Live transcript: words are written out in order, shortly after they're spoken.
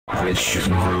Which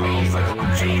groove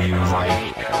do you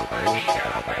like?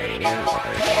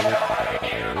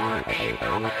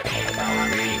 Form up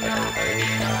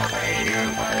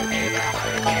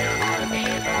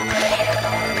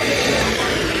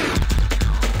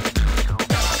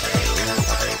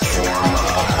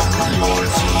your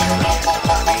team.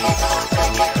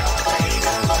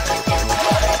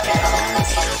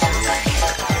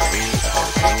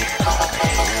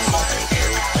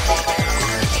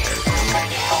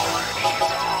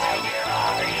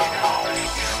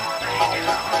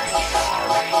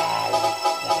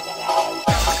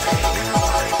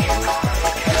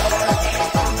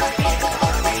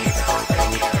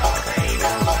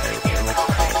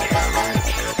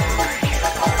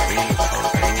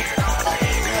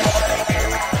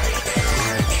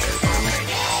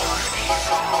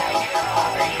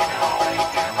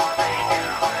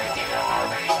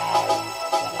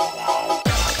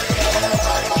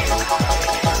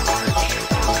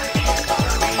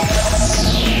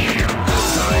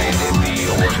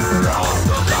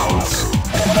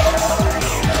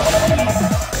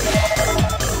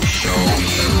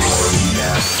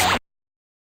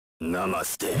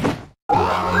 Namaste.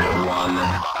 Round one,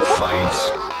 fight.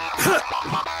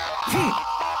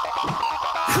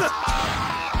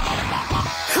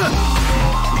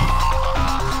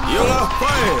 You're a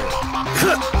fire.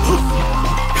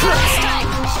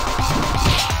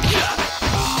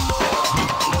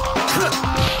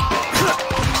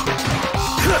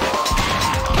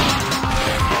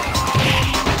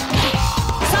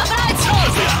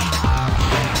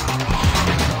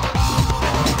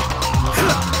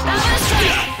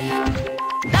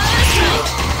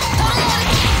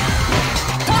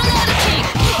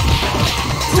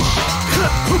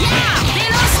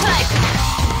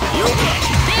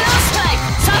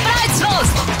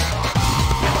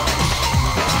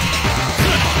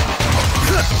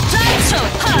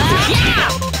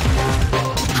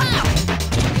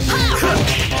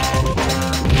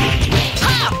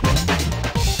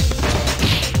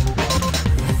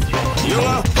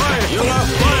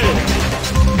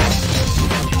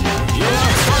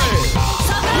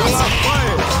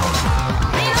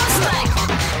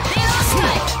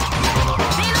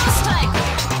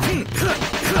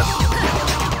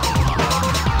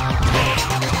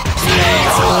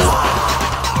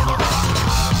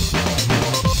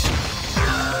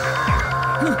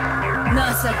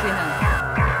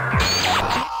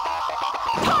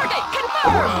 Target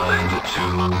confirmed! Round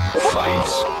two, fight.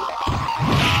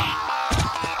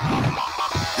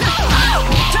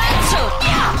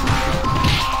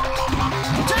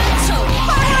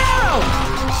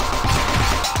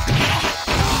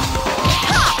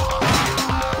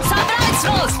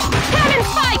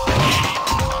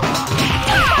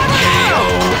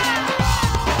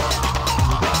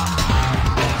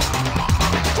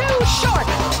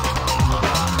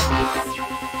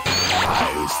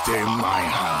 Stay in my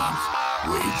hands.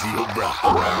 Wave your breath.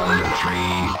 Round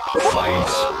three,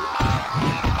 fight.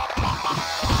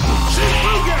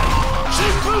 Shifugen!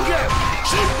 Shifugen!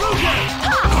 Shifugen!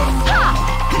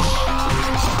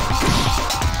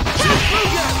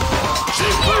 Shifugen!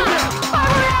 Shifugen!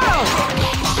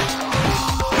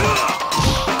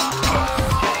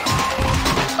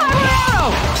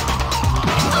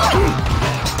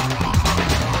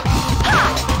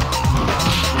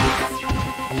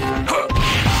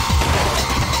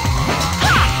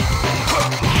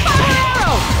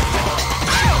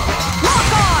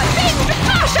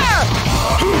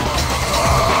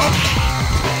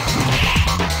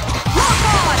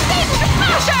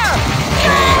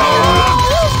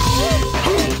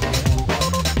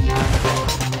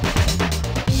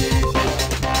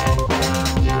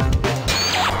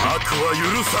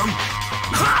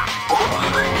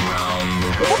 Final round,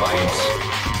 fight.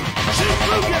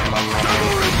 Shifugen!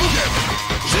 Double Rifugen!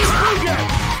 Shifugen!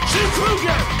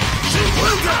 Shifugen!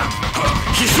 Shifugen!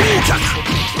 Kishinkak!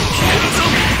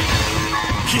 Henzon!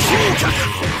 Kishinkak!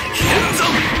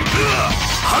 Henzon!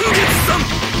 Hangetsan!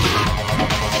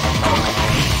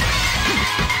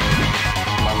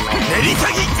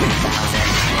 Neritagi!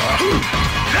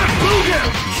 Rifugen!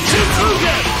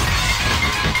 Shifugen!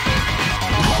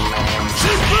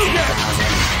 Shifugen!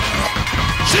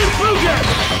 Shifugen!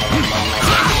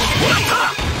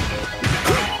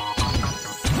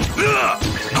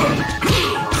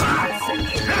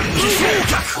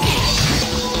 Kishinkak!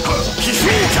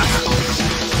 Kishinkak!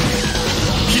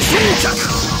 Kishinkak!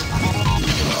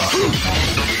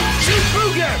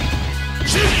 Shifugen!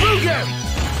 Shifugen!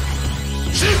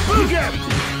 Shifugen!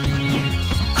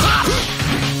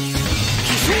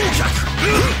 Kishinkak!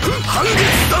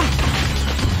 Hangetsan!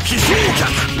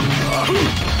 Kishinkak!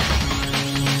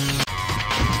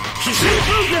 奇襲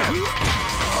風剣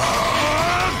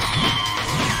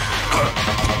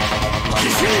奇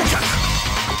襲脚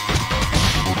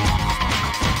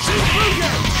新風剣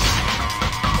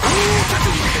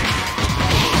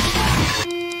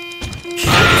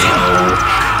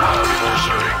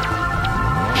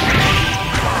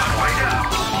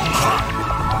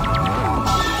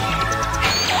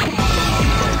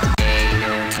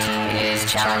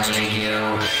Challenging you.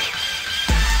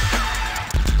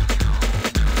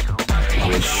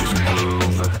 Which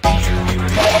move do you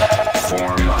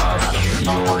form up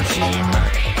your team?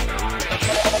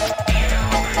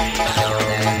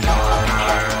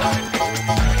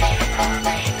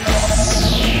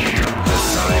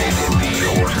 Decide the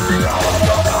order of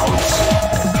the bouts.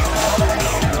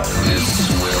 This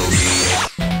will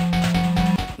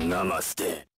be Namaste.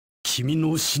 君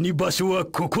の死に場所は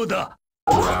ここだ。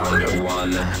round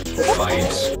one.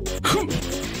 Fight.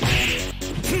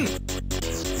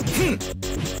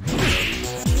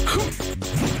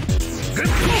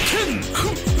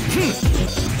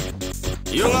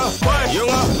 ヨガファイヨ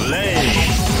ガプレイ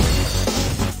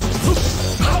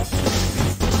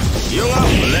ヨガプ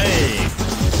レイ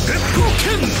月光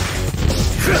剣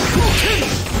月光剣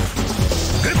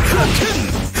月光剣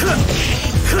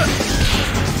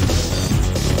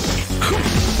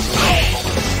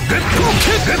月光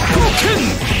剣月光剣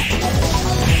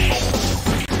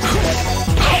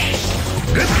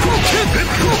月光剣月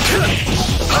光剣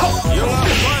ヨガフ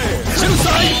ァイシルサ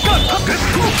ー一貫月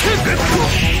光剣月光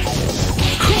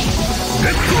月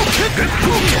光剣月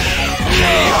光剣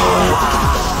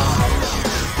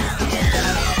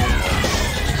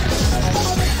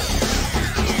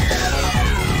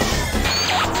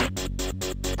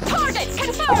Target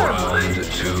confirmed! Round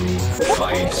two.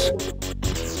 Fight.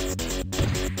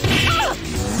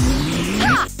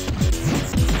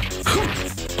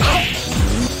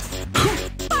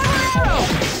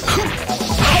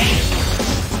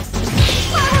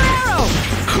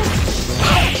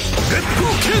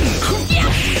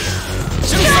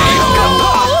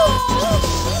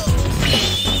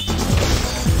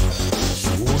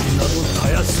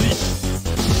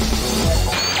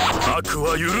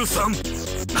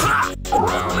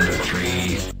 Round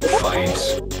three. Fight.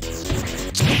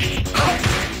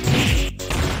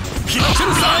 シ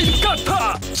ルサー一カッタ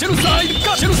ーシルサー一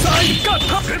カシルサー一カッ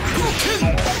ター月光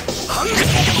剣半月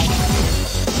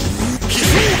奇襲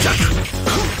脚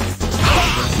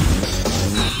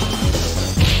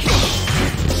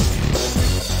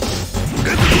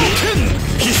月光剣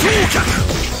奇襲脚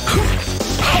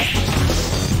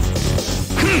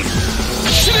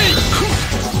司令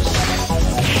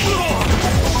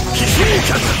奇襲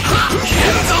脚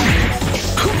剣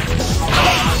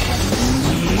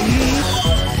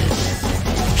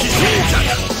山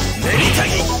練りた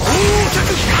ぎ横脚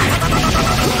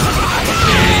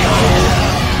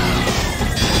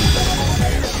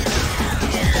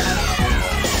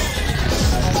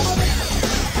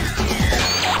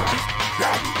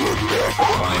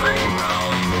Final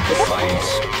round. Fight.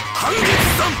 半月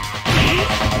山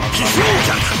奇襲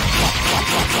脚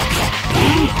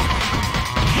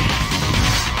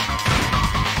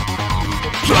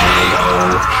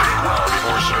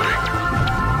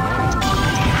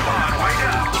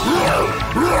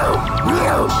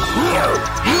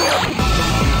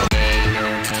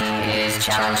Is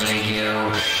challenging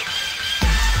you.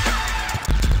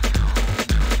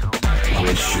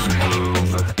 Which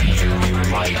move do you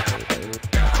like?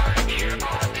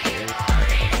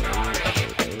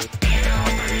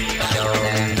 Show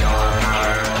them your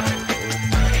power.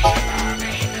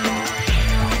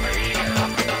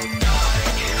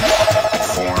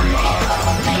 Form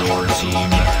up your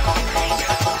team.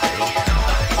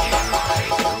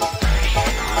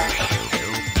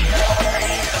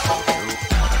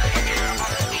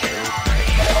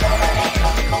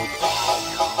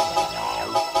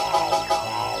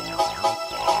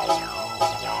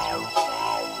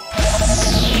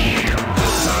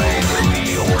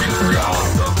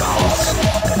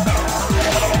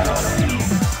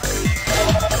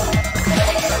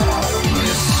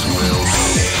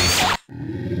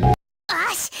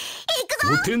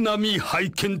お手並み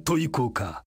拝見といこう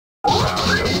か。Round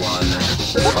one.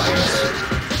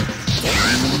 Fight.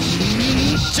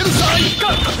 シルサー一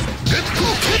貫月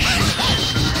光剣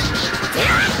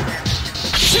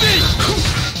司令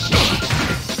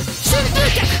旋風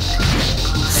脚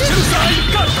シルサー一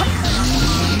貫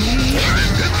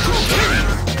月光剣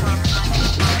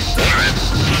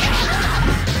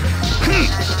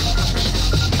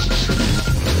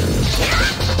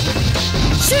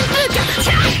旋風脚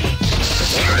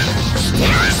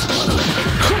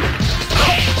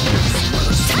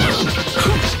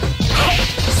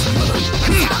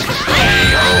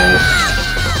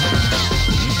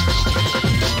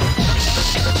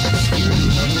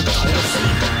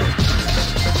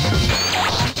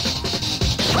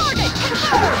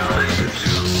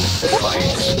シェ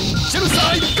ル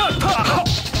サイガッター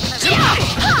シェル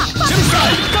サ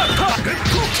イガッターレッ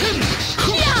ドケン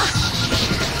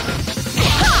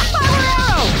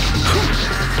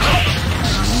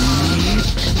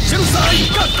シェルサイ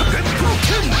ガッターレッド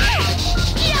ケン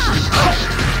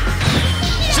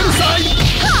シェルサイ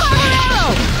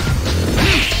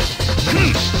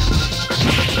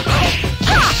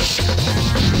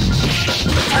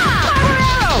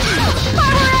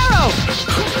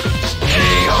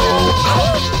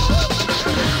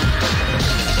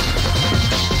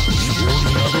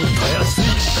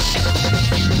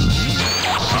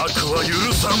悪は許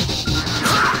さん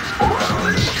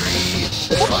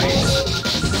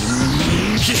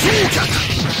奇襲脚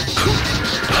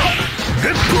レ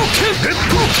ッドケンレッ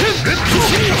ドケンレッド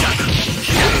ケン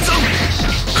剣山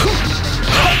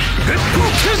レッド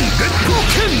ケンレッド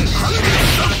ケン半月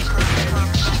山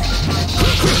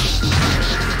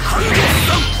半月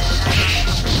山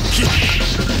奇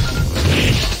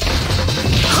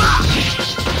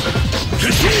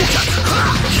襲脚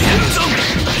剣山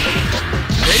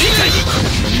エリカイ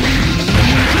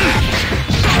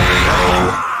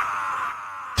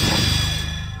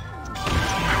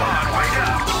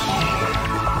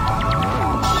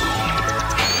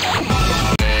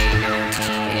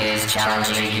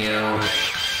challenging you.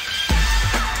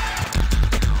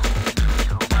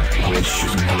 Which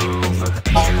move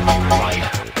do you like?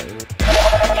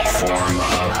 Form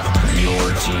up your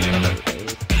team.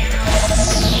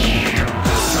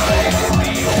 Decide in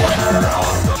the order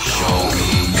of the show me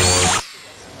your.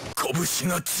 拳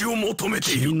が血を求め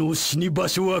ている。君の死に場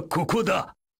所はここ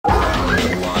だ。Round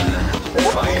one,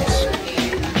 fight.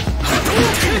 波動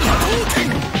拳波動拳。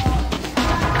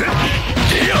レッ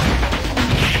ディア。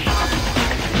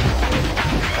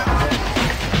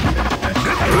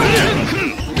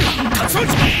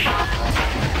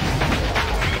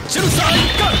シェルサイ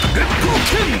ガッレッド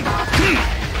ケン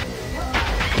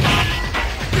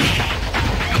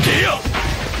ディア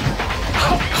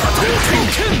波動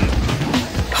拳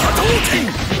波動拳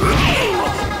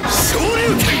昇竜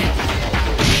拳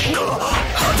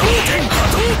波動拳波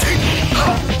動拳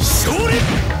昇竜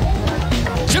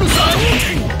シェルサイ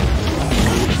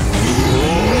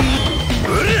う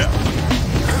りゃ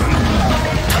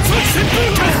竜巻旋風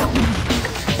脚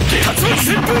竜巻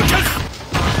旋風脚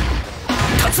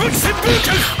竜巻旋風脚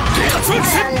竜巻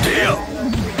旋ディア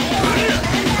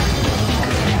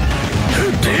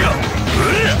ディア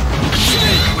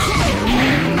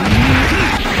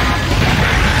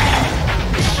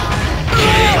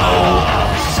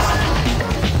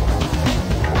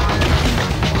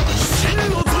真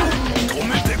の像止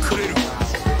めてくれる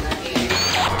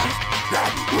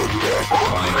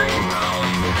Final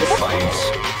round, fight.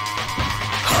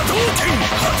 波動拳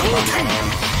波動拳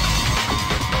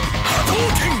波動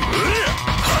拳波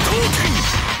動拳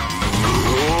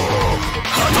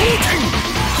波動拳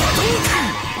波動拳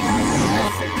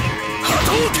波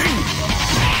動拳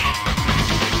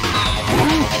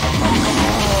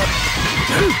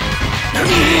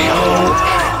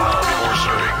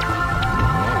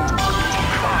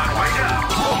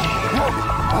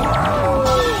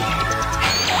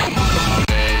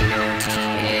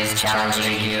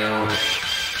Challenging you.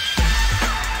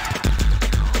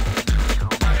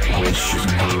 Which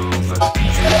move do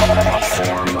you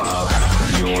form up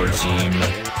your team?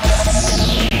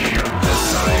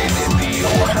 Decide in the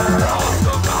order of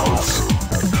the bouts.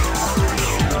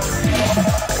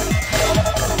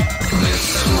 This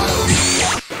will be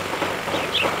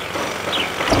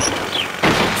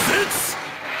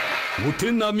お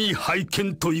手並み拝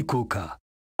見といこうか。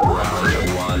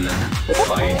 Round one,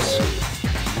 fight.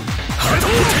 波動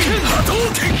拳波動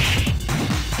拳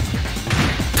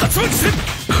竜巻旋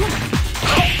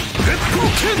レッド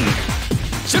ケン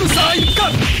シェルサイガ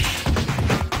ン竜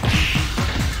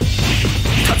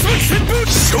巻旋風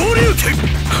昇竜拳竜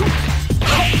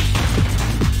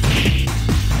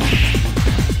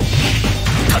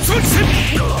巻旋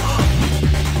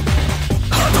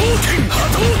波動拳波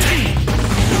動拳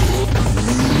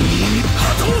波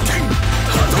動拳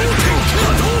波動拳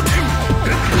波動拳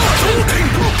レッ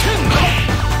ドケン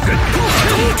レッド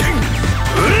ケン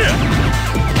うりゃ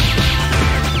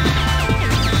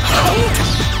波動拳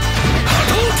波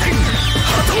動拳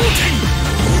波動拳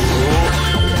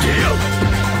ディア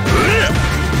うりゃ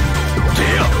デ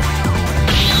ィア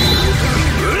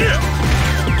うりゃ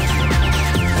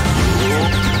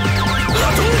波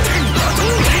動拳波動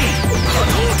拳波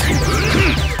動拳うり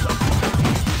ゃ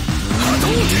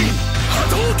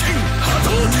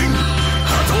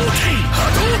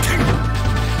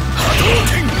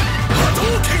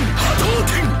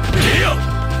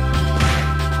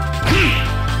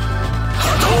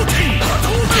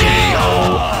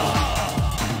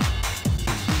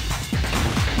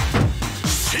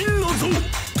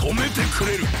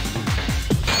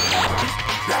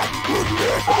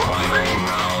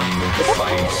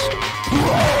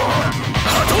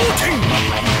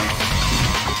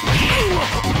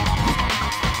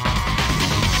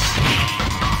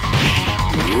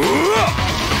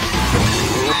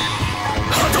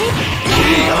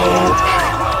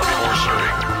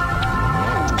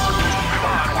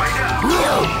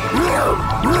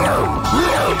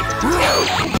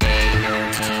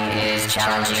Is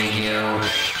challenging you.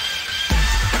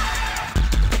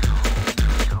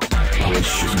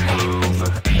 Which move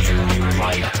do you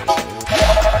like?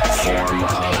 Form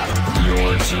up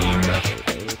your team.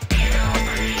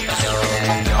 Show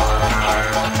them your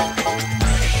heart.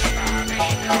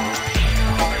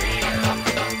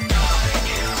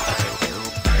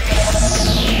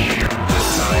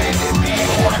 Decide in the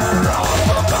order of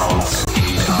the bounce.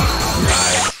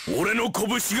 Right. 俺の拳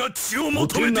が血を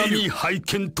求めている。拝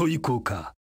見といこう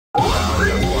か。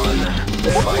 Round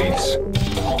 1. Fight.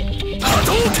 波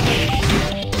動拳。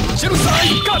シェルサイ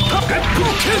ガッタ烈風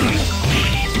剣。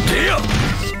レア。竜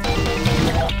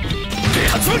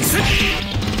巻戦。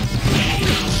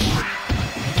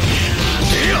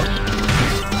レア。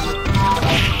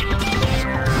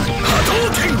波動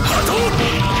拳波動。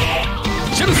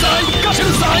シェルサイガ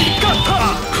ッタ。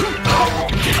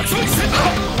竜巻戦。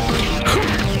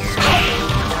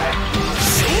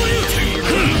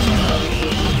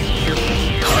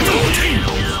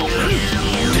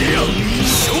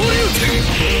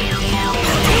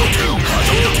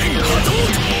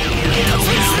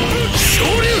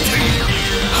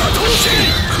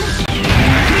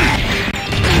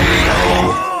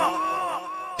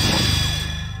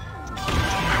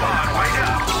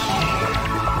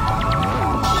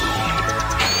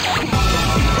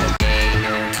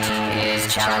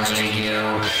Challenging you.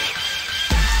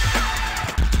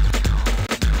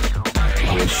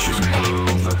 Which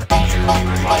move do you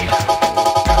like?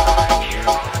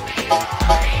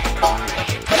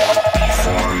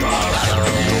 Form up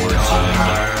your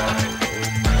team.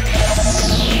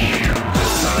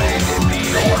 Decide in the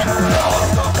order of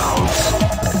the bounce.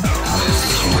 This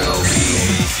will be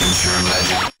a future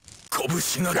legend.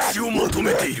 拳が血を求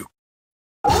めている。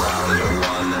 Round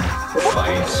 1.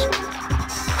 Fight.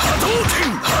 波動拳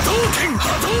波動拳波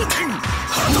動拳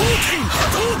波動拳波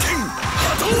動拳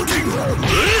波動拳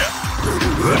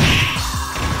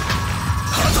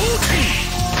波動拳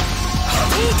波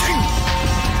動拳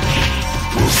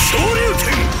昇竜拳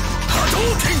波動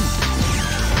拳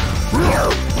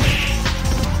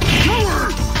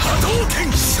波動拳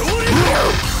昇竜波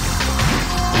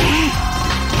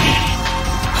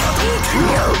動拳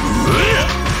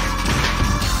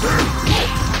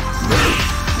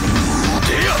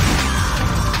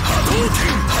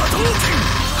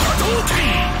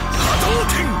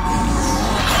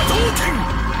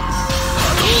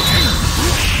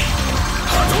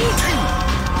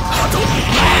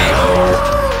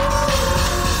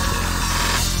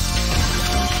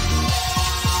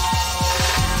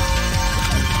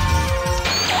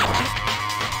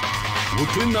お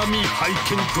手並み拝見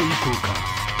といこうか。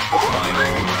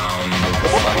 Final round.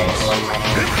 Fight.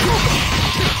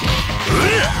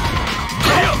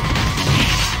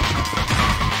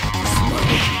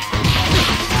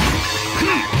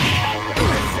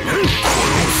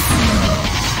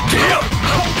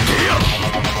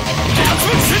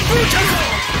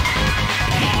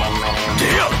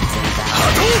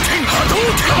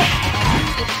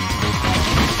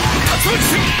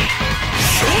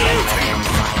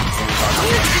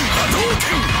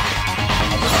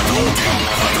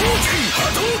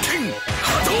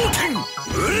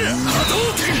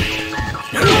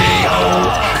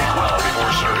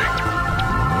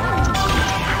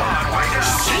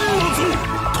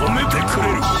 止めてくれ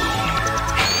る。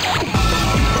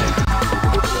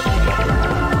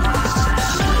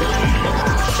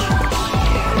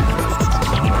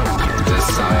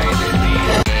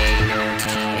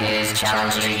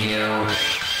 Challenging you.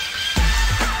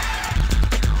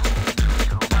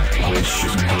 Which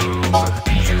move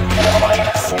do you like?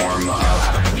 Form up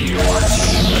your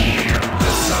team.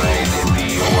 Decide in the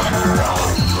order of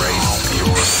brace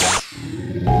yourself.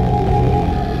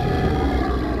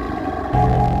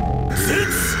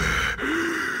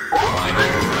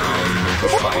 Final round.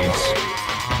 Fight.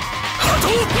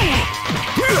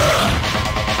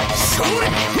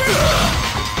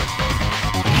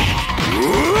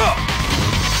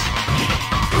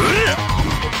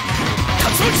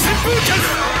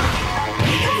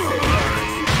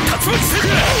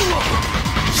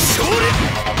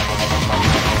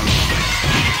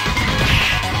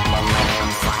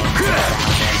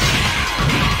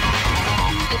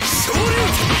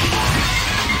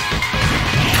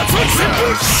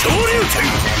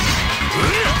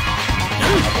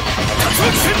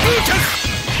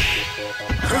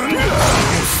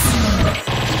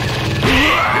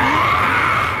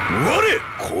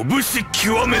拳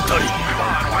極めたり。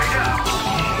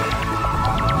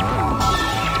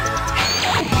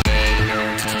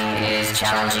 Is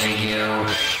challenging you.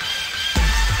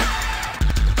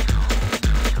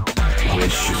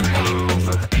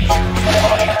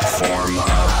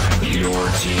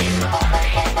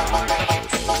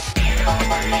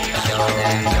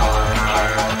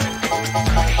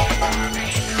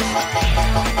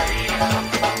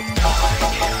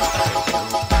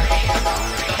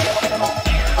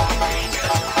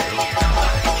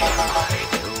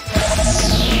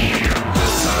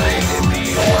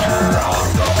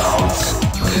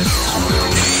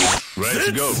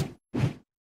 Let's go.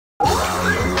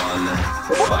 Round one,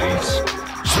 fight.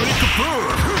 Shake boom.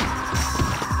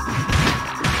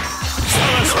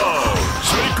 Salasol.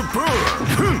 Shake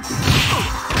boom.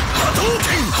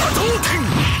 Hadouken. Hadouken.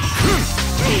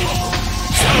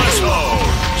 Salasol.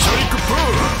 Shake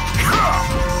boom.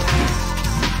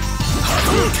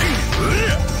 Hadouken.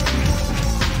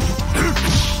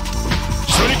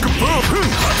 Shake boom.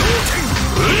 Hadouken.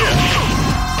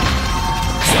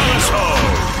 Salasol.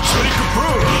 Shake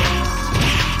boom.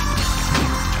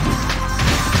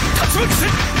 Tatsuki.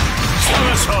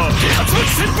 Salasol.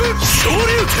 Tatsuki.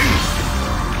 Shoryuken.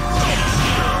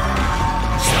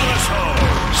 Salasol.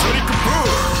 Shake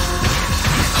boom.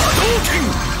 Hadouken.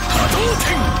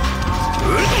 Hadouken.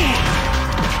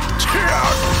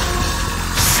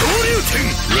 Shoryuken.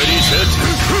 Ready, set,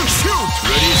 shoot.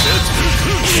 Ready, set,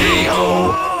 KO.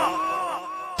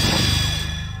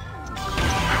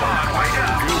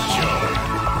 Good job.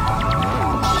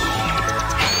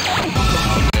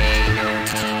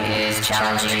 Is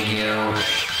challenging you.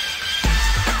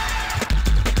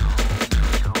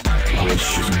 Which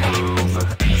move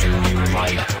do you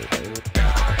like?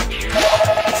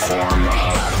 Form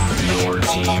up your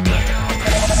team.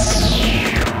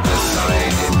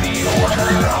 Decide the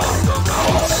order of the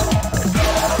bouts.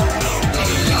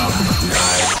 Pick up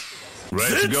knife.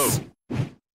 Let's go.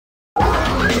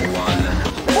 Round one,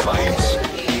 fight.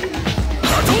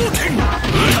 Hadouken!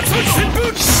 Tatsuki!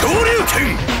 Shoryuken!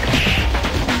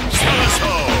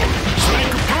 Salasol!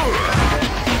 Shake boom!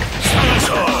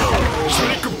 Salasol!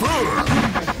 Shake boom!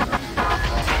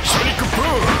 Shake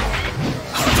boom!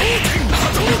 Hadouken!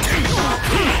 Hadouken!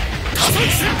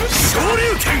 Tatsuki!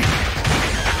 Shoryuken!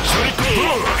 Shake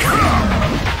boom!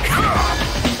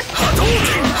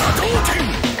 Hadouken! Hadouken!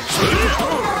 Shake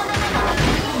boom!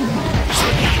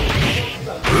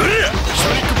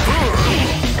 Shake boom!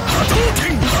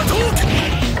 Hadouken! Hadouken!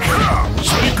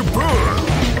 Shake boom!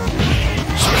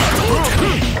 Shake boom!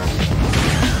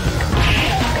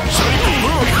 Shake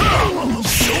boom!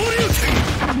 Shoryuken!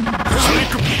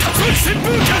 Shake Tatsuki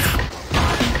Bukaku!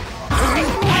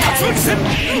 Tatsuki!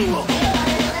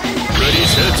 Ready,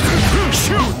 set,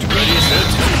 shoot! Ready, set,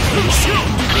 shoot!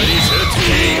 Ready, set,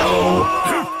 KO!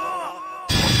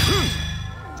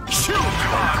 Shoot!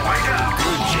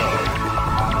 Good job!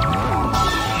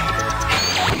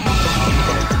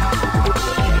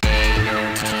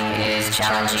 Is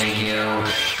challenging you.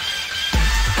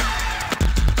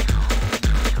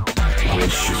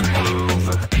 Which move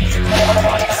do you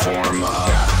like? Form up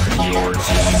your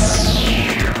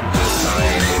team.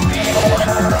 Decide the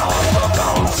order of the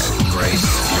bouts.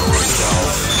 Brace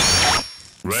yourself.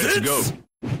 Let's go.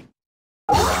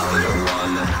 Round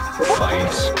one,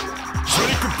 fight.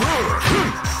 Shake boom!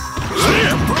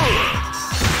 Shake boom!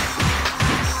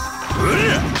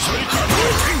 Shake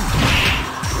Hadouken!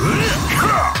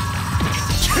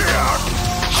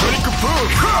 Shake boom!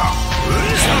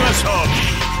 Salasol!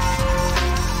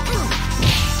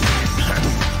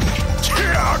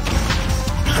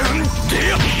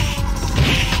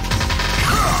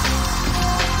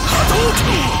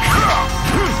 Hadouken!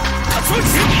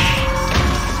 Tatsuki!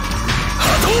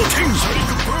 Hadouken!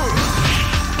 Shake boom!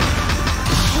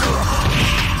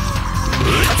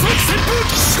 Tatsuki!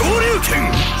 Shoryuken!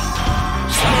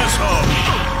 Salasol!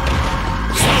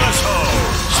 Salasol!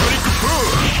 Shake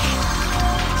boom!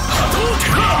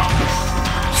 Hadouken!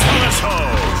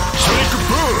 Salasol! Shake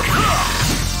boom!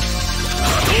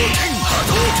 Hadouken!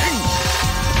 Hadouken!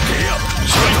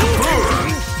 Shake boom!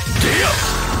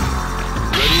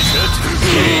 Ready, set,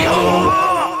 KO!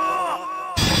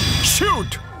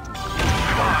 Shoot!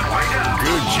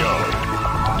 Good job.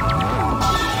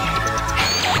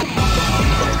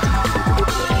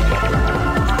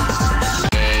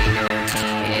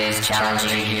 Is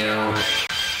challenging you.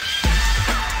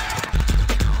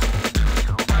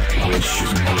 Which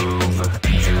move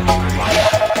do you like?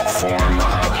 Form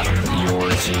up your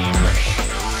team.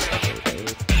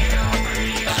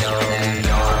 Show them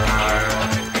your power.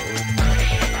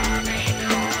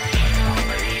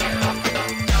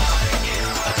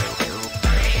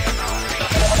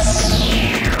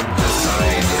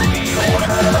 Decide the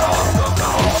order of the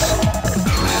bouts.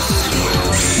 This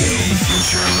will be a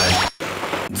future legend.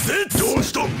 Don't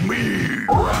stop me!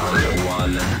 Round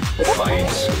one,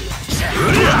 fight.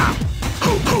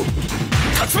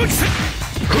 Tatsuki!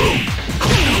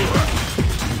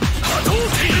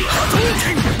 Hadouken!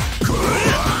 Hadouken!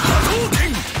 Hadouken!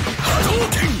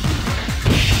 Hadouken!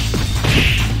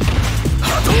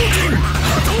 Hadouken!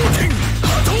 Hadouken!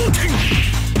 Hadouken!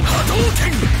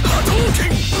 Hadouken! Hadouken!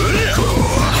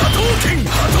 Hadouken!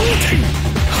 Hadouken!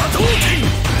 Hadouken!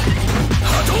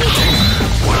 Hadouken!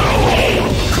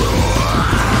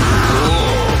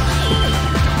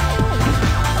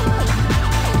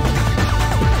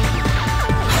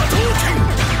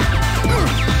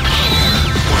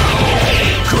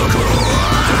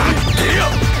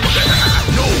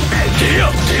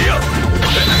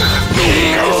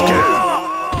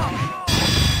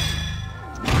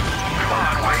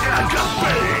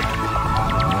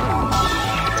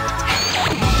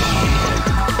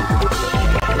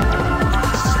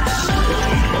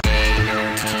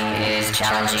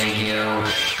 challenging you.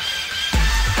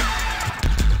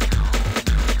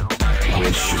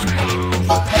 Which move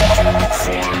to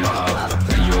form up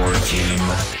your team?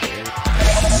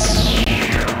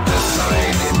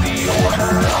 Decide in the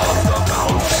order of the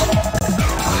bounce.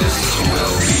 This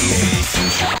will be a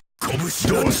future.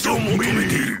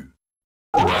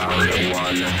 Round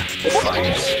 1,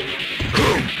 fight.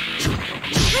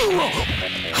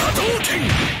 Hadouken!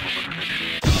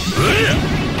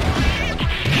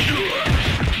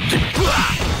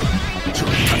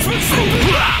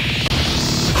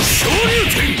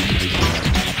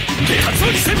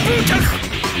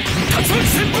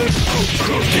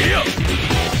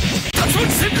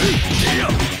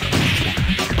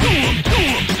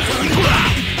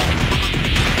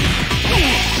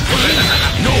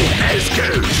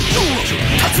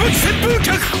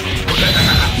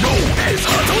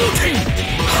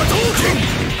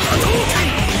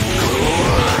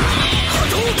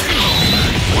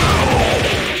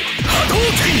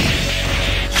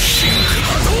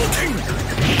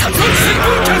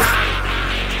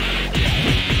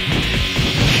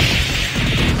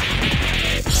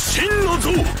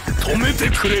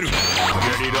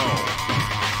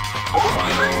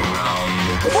 Final round,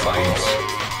 fight.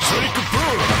 Sonic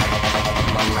Boom!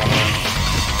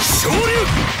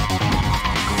 Shoryuken!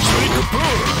 Sonic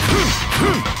Boom!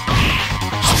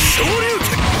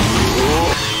 Shoryuken!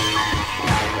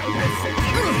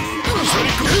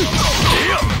 Sonic Boom!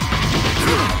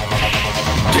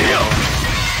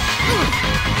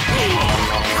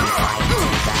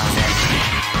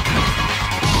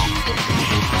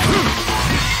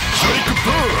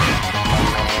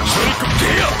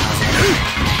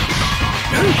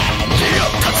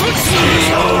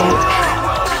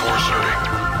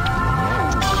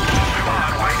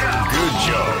 Good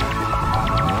job.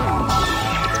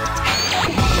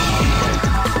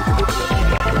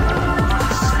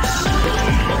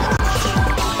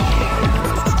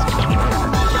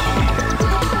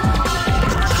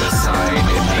 Decide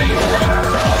in the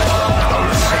order of the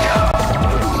bounce.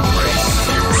 Brace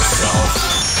yourself.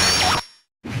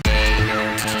 Your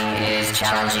team is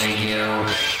challenging you.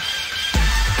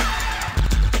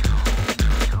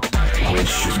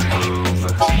 Which move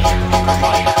do you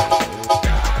like?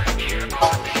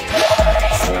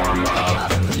 Form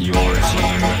up your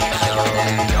team. Show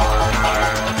them your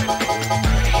power.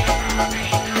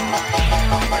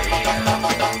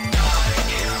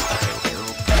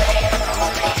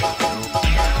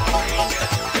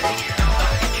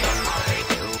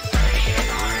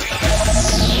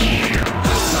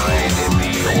 Decide in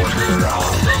the order of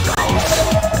the bounce.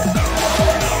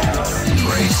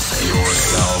 Brace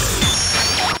yourself.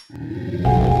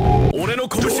 俺の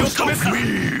拳を試すか Round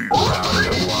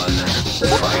 1,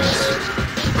 fight.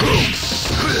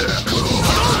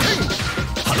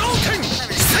 波動拳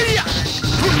せいや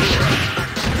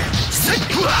せっ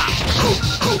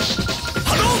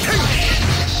波動拳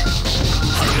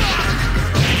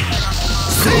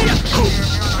せいや波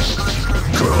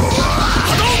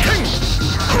動拳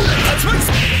立ちます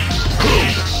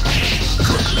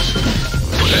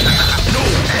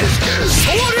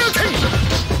昇竜拳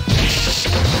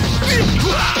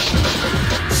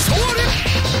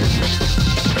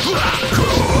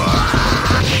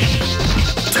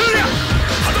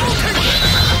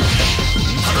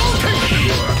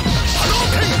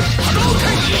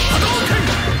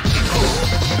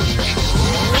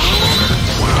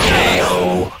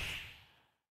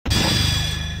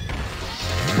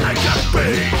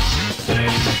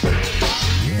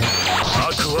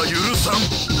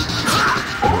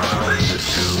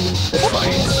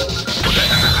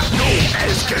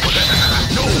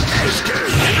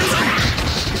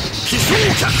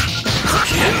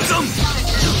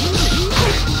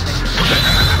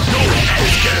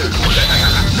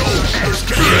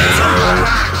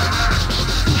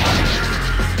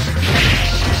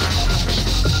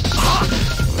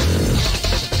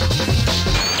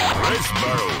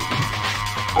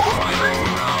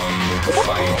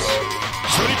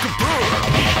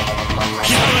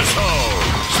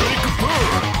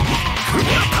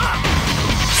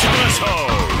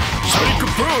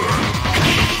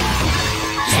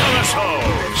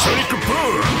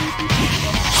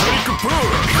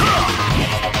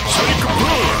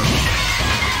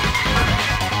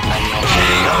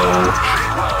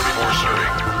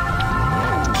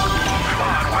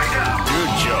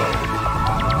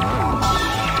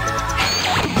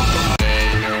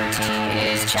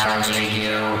challenging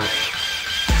you.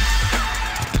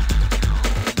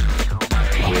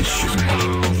 Which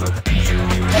move do you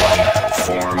like?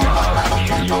 Form up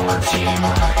your team.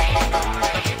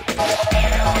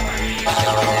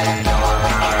 Show them your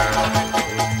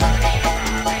power.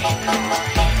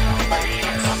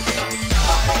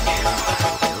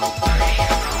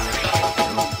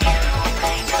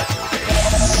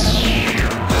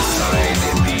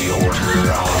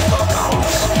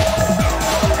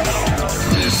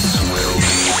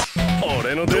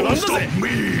 俺の出番だぜ。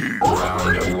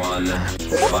 Round 1,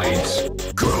 fight.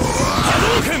 波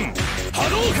動拳波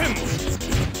動拳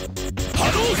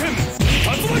波動拳竜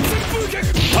巻旋風脚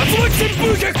竜巻旋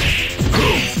風脚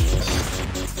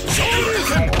昇竜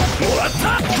拳もらった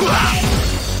もらった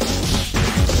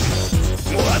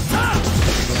もらった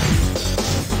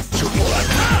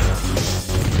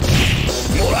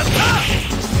もらった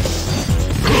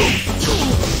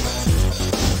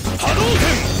波動拳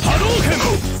波動拳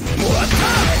もらった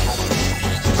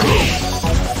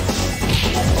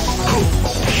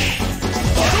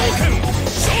波動拳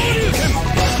昇竜拳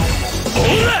お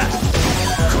ら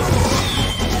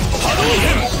波動拳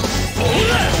お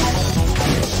ら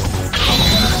波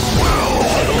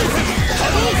動拳波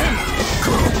動拳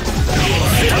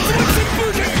竜巻旋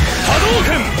風拳波動拳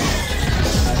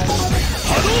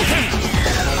波動拳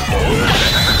おら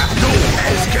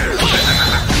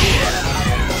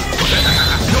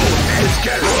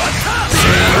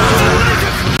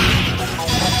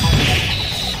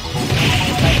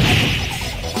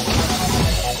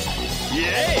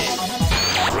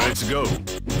Let's go.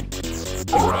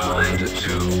 Round 2,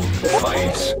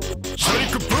 fight. シャリ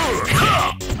クブー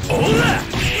おら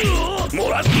も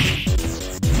らっは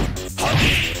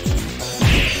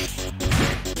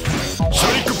シャ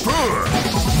リクブー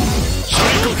シャ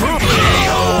リクブー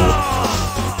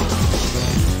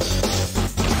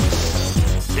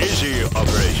Easy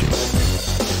operation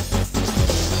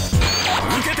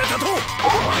受けてたと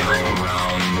Final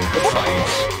round, fight.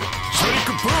 シャリ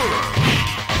クブー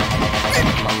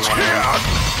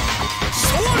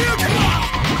昇竜拳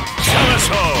シャラ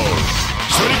ショー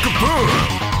シャリクブー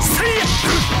せいやシ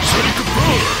ャリクブー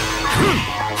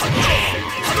波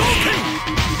動拳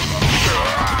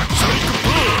シャリクブ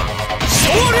ー昇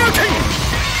竜拳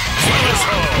シャラショ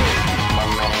ー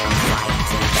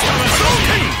波動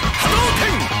拳波動拳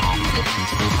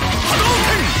波動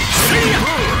拳せいや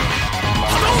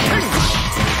波動拳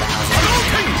波動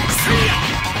拳せいや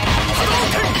波動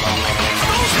拳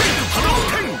波動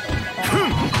拳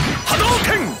波動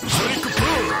拳シャリクブ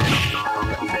ー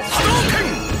波動拳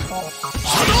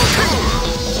波動拳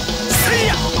せいや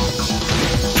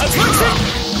竜巻戦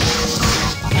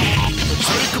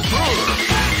シャリクブー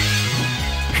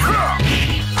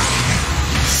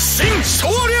新昇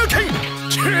竜拳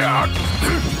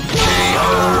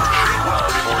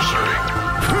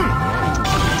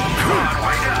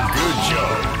Good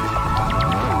job.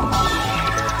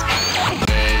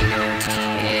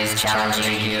 Is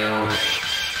challenging you.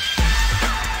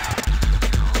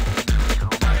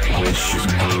 Which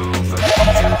move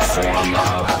to form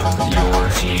up your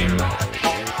team?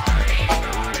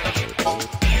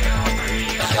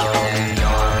 In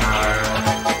your heart.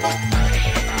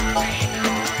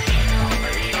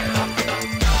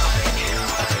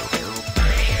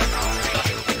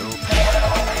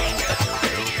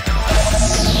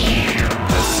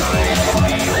 Decide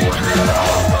the order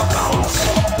of bounce.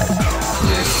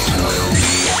 This will be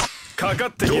かか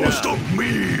ってきな round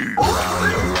 1,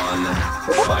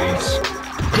 fight.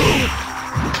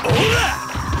 おら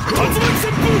竜巻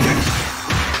旋風拳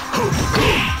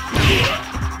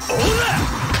おら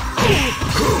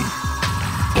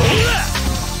おら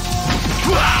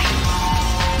ふわ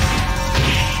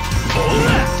おら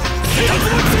竜巻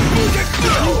旋風拳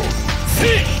せ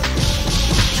い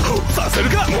させる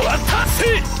かもらったせ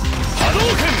い波動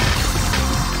拳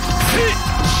せい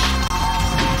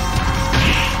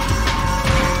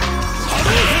波動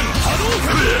拳波動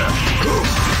拳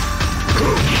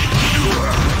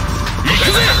行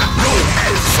くぜ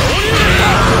昇竜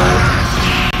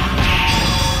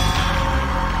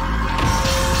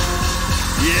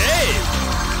イエーイ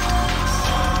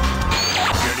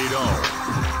Get it on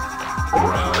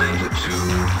Round 2,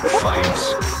 fight.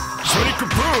 シャリク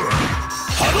ブー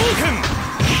波動拳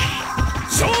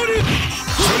昇竜シ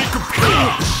ャリクブー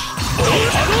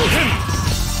波動拳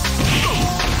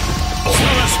シャ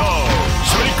ラショー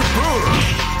シャリクブー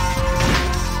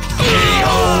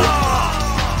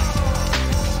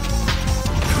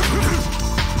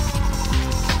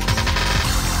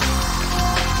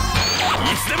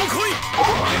いつでも来い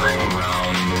Final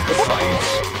round, fight.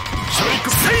 シャリク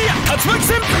せいや竜巻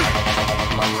旋風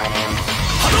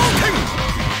波動拳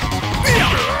いや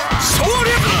昇竜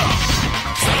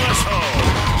シャラショー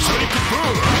シャリクブー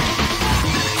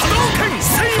波動拳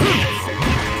セイブ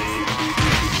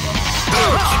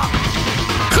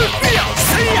いやせ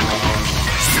いや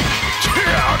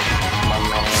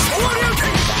昇竜拳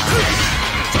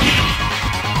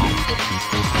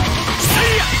せ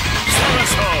いやシャラシ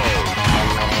ョー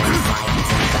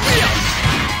いや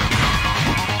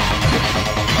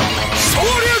昇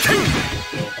竜拳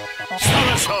シャ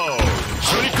ラショー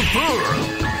シャリクブー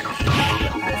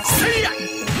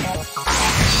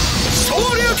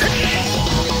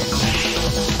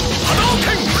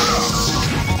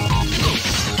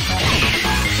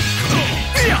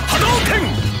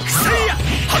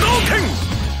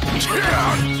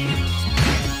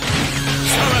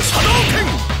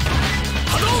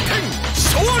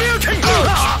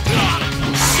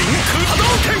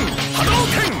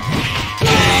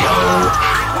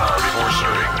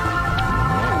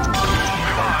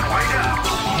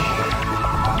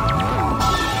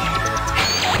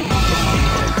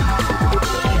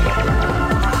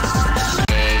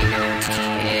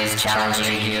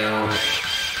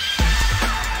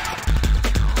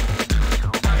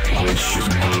Which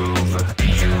move do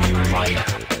you like?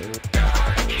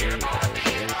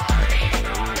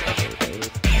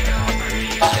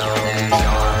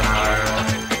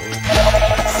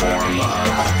 Form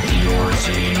up your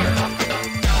team.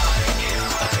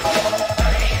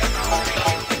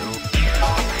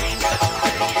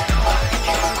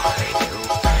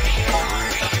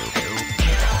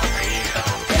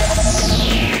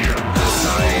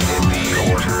 Decide in the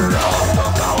order of the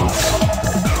bounce.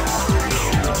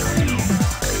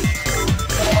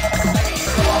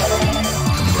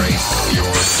 Brace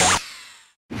yourself.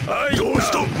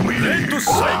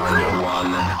 Round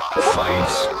one,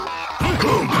 fight.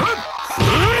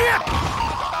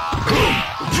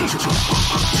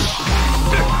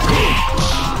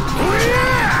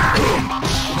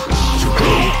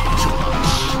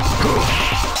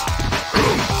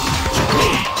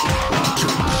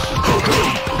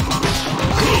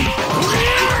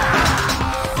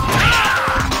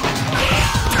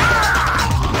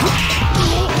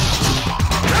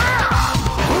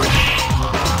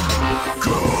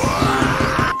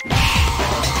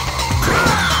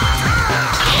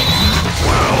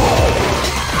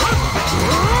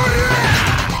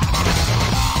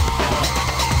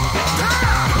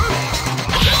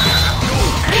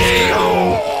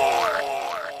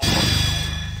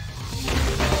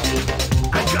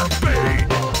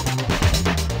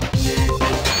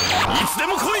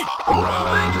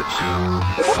 Round two,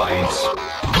 fight.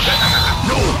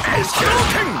 No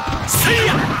escape! See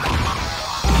ya!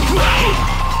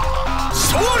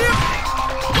 Sorry!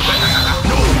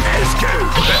 No escape!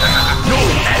 No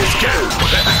escape!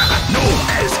 No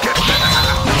escape!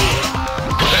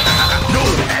 No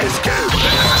escape!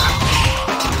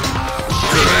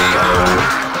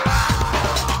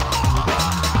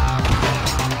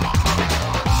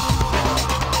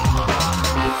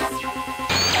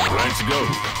 Let's go!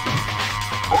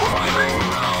 Final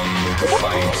round,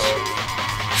 fight.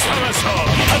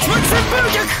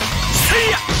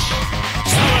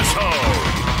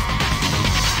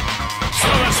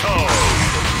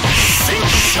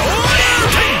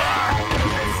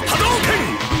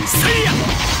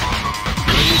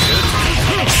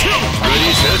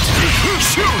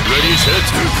 Ready, set,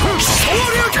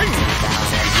 Shoryuken!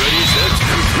 Ready, set,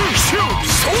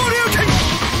 Shoryuken!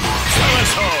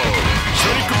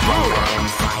 Sonic Boom!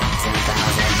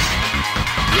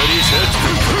 Ready, set,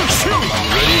 shoot!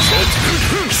 Ready, set,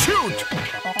 shoot!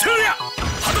 Tuya!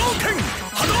 Hadouken!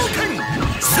 Hadouken!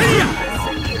 See ya!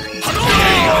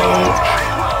 Hadouken!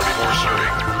 Before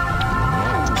starting.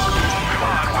 Come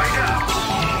on, wake up!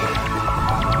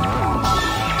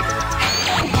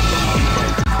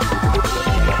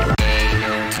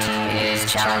 Is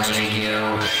challenging you.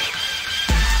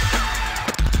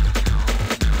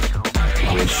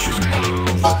 Which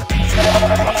move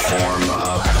form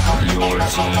up your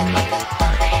team?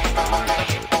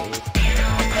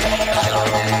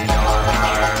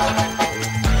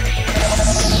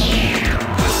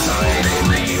 Decide in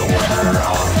the order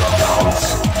of the bounce.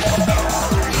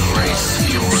 Brace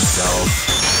yourself.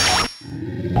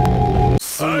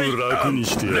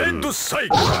 Red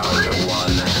Psych! Round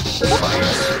one,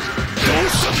 fight.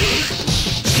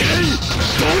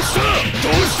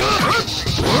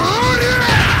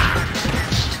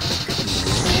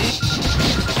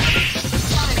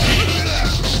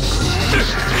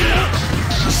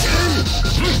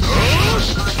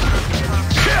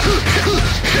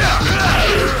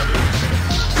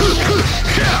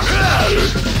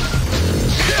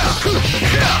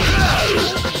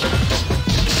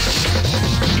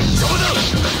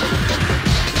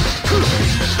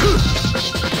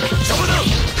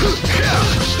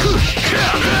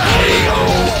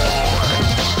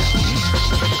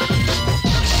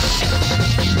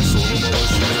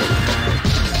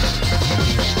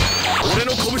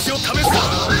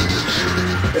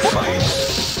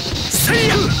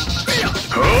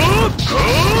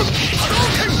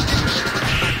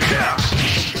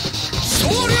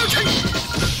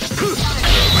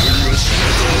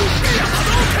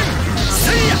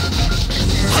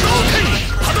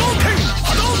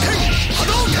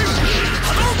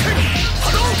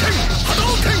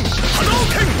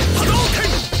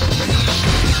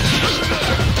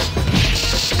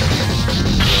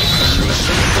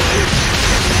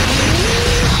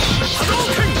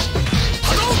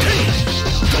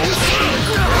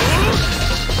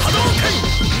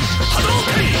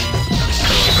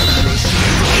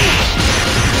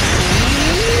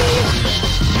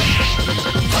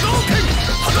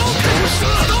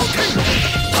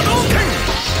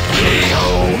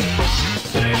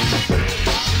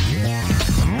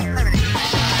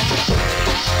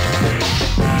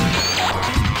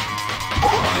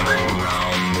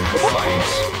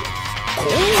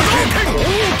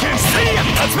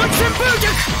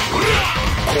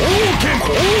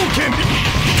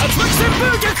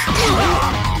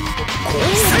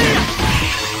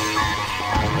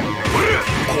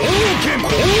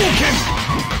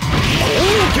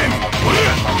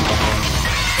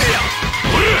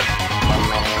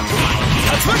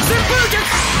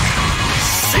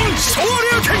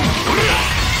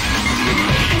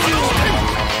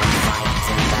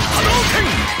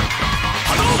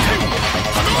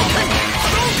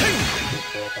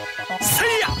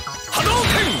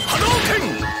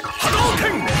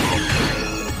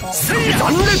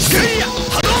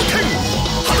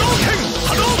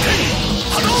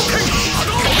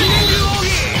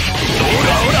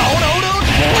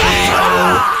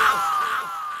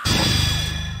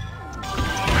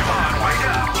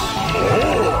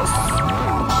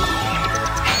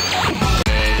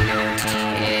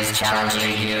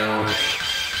 Challenging you.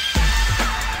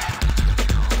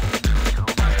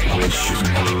 Which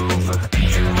move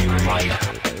do you like?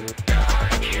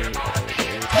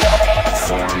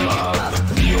 Form up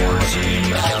your team.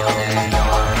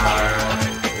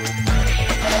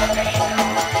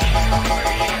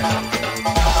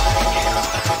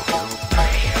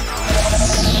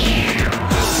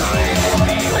 Decide in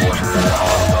the order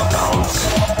of the bounce.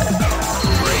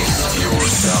 Brace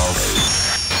yourself.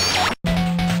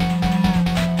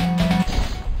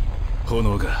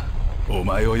 炎がお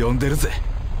前を呼んでるぜ。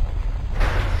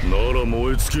なら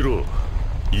燃え尽きろ。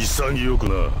潔く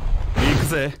な。行く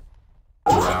ぜ。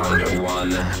Round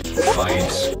 1,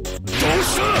 fight. どう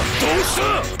したどうした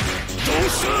どう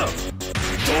した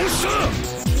どうした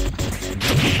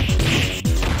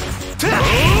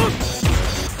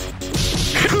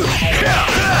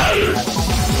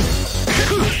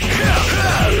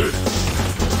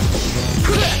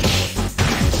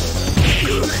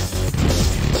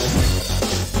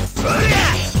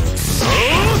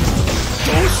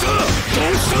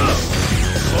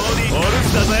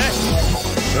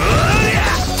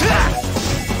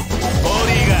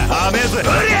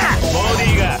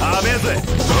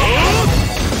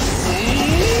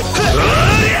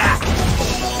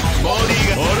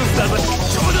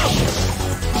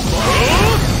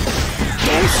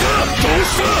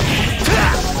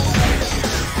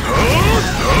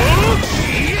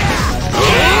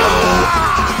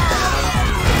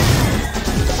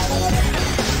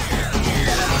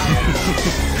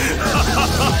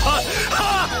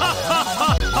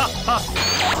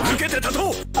抜けて立と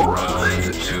う。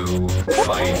 Round 2,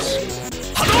 fight.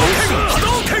 波動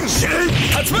拳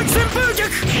竜巻旋風脚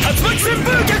竜巻旋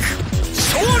風脚昇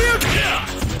竜拳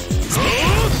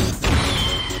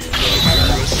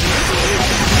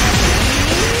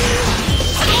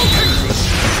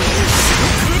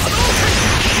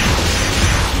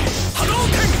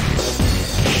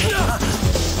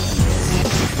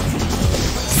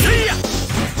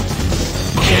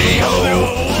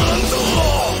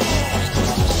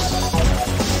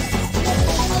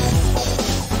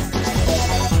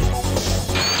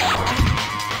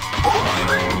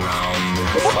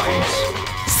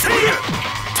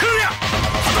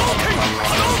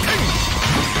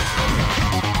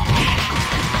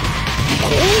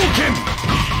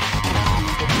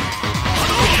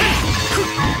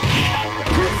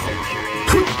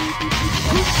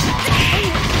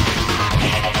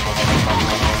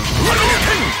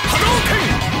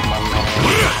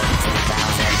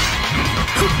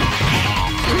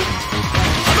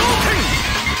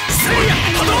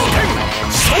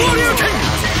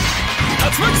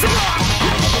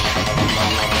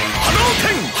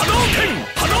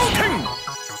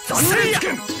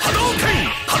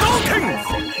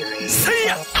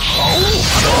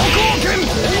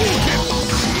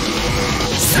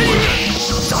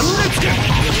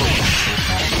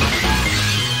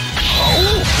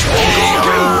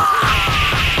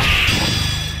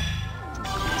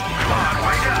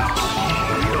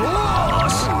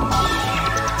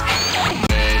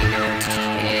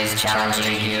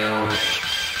Challenging you.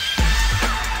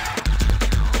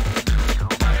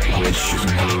 Which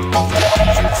move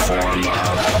to form up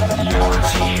your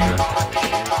team?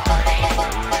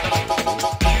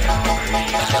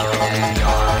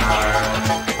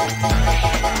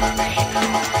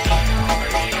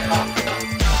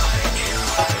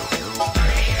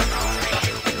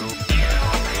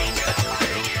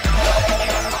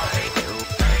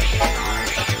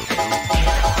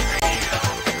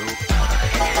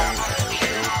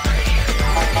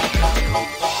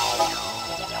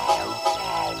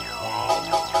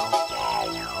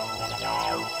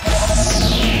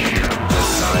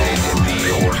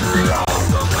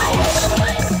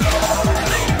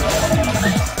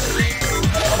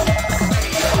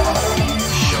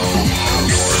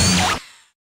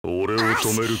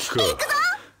 止めるか。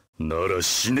なら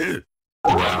死ね。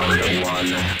Round 1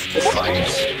 fight.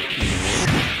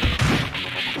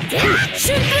 春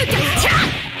風脚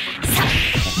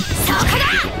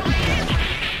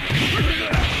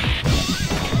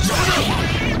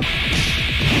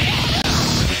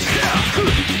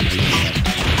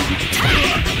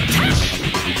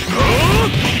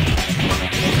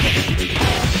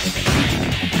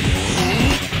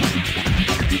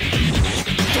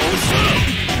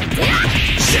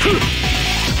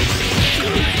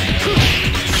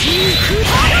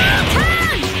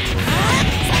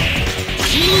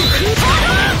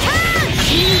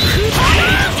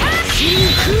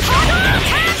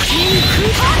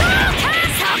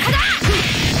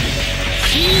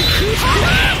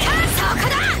そ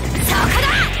こ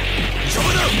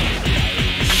だ。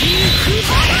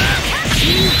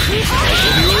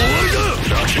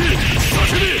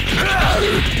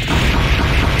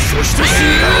そしてRound 2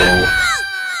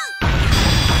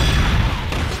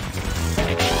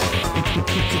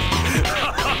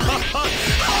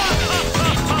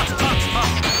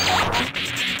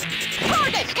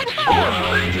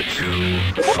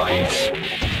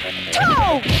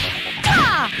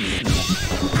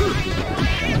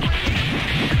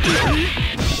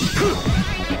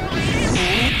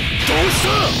 どうした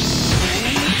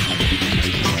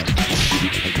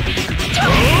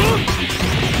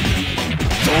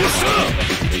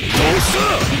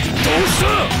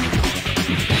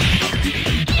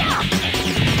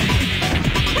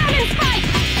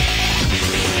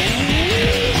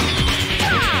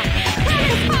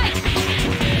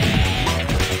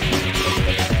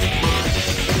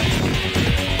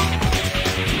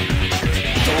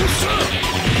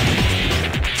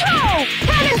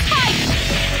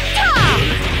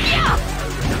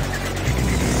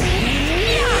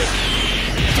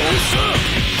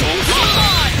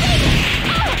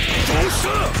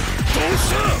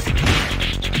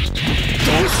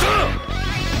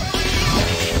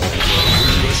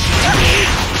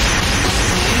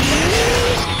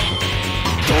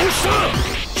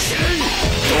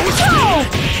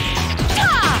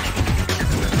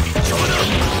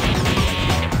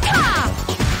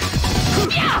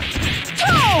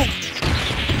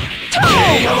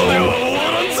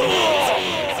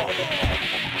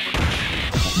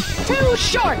Too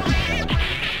short.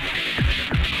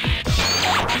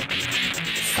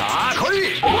 さあ来い。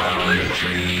 Round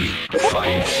 3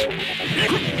 fight.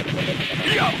 い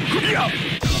やいやいや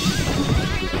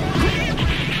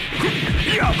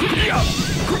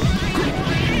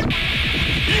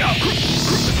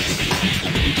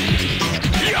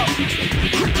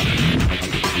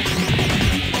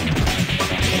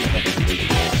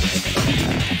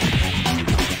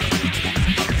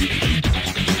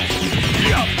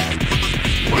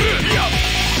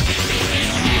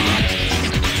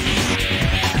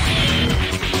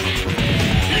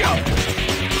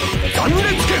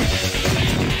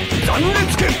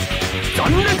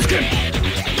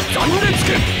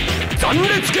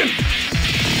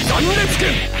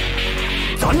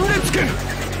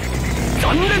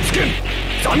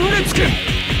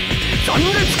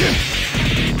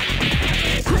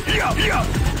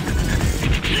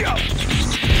いやいや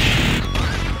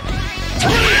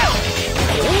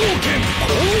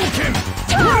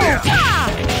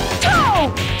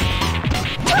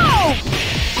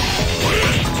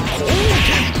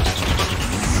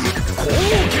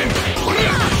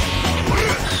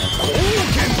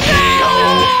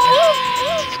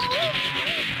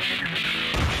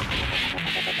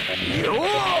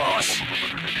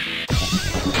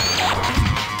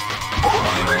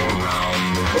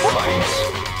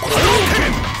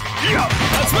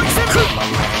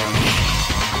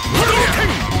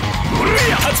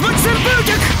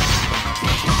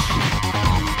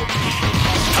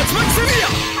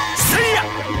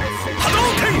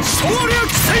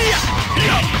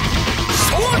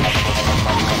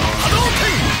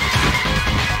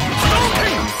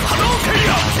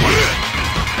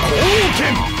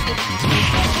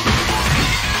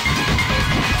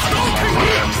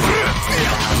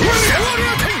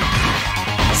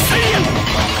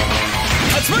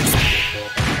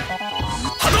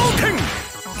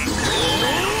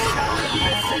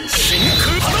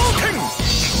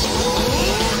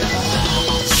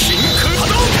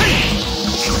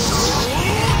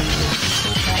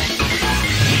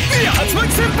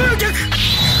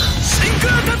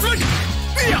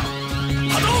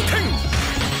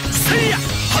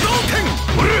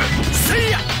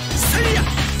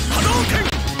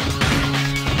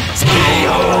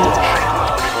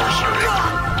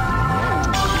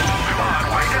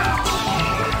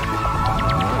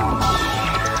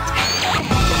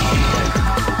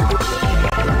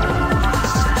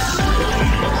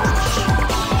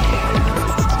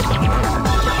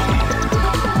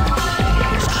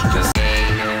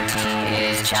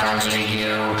challenging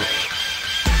you.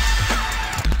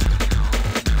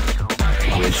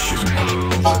 Which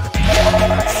move form up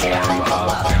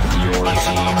your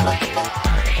team?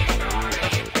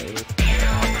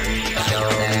 Show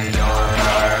them your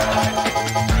power.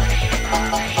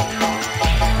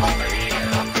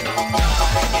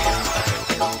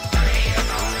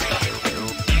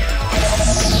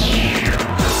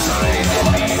 Decide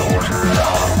in the order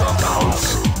of the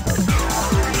bounce.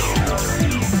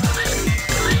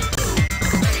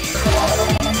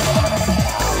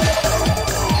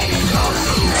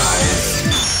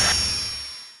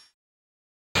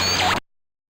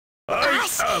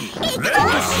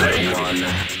 One,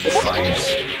 fight.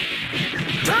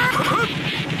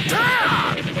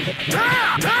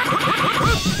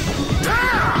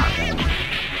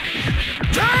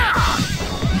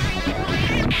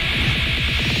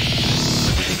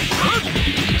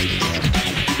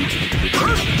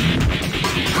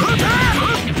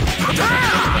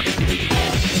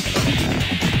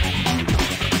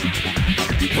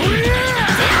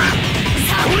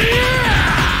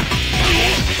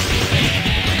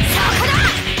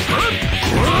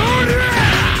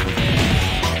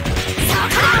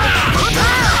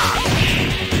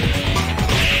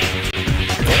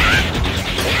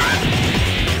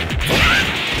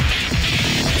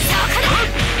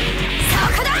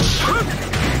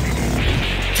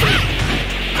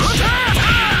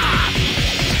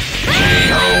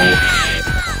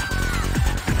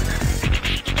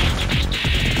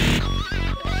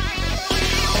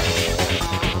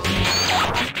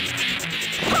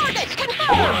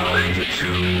 Round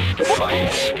two,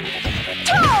 fight.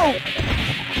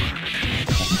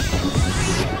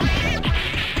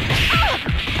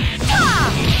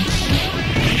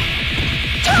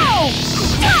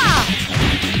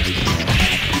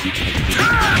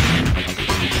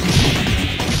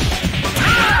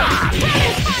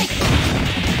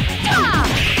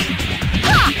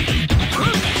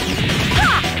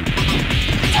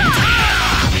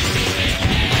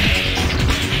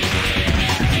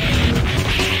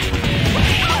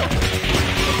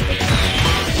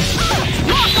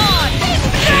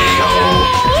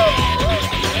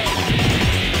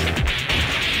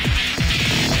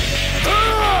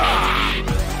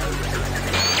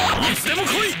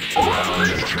 Round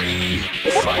three,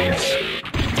 fight.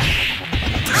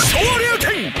 昇竜拳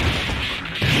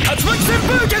竜巻旋風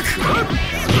脚波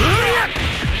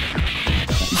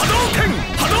動拳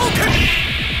波動拳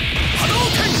波動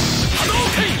拳波動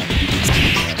拳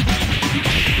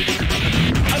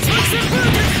竜巻旋風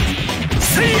脚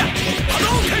せいや波動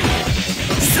拳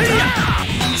せいや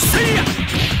せいや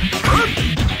波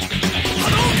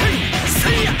動拳せ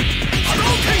いや波動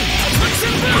拳竜巻旋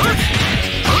風脚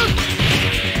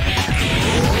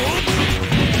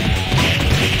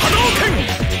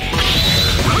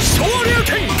昇竜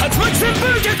拳竜巻旋風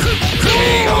脚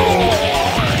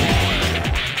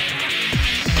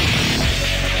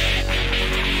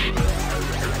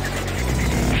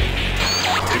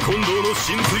テコンドーの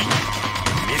神髄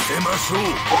見せましょう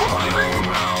Final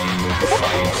round,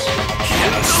 fight.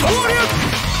 昇竜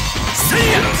せい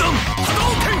や波動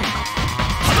拳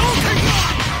波動拳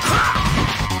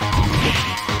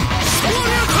昇竜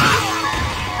波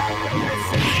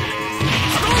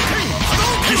動拳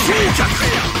奇襲脚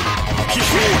奇襲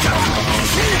脚奇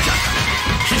襲脚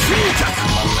奇襲脚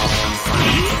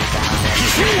奇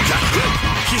襲脚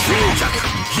奇襲脚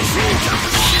奇襲脚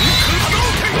真空波動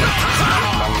拳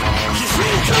奇襲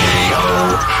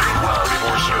脚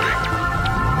Before starting.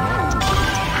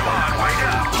 Come on, wake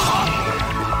up.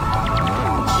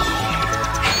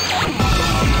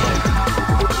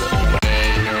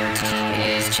 Your team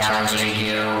is challenging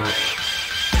you.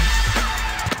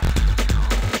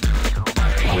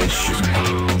 Which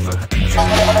move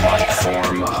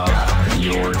form up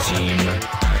your team?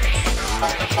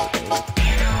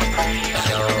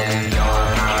 Show them your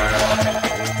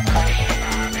power.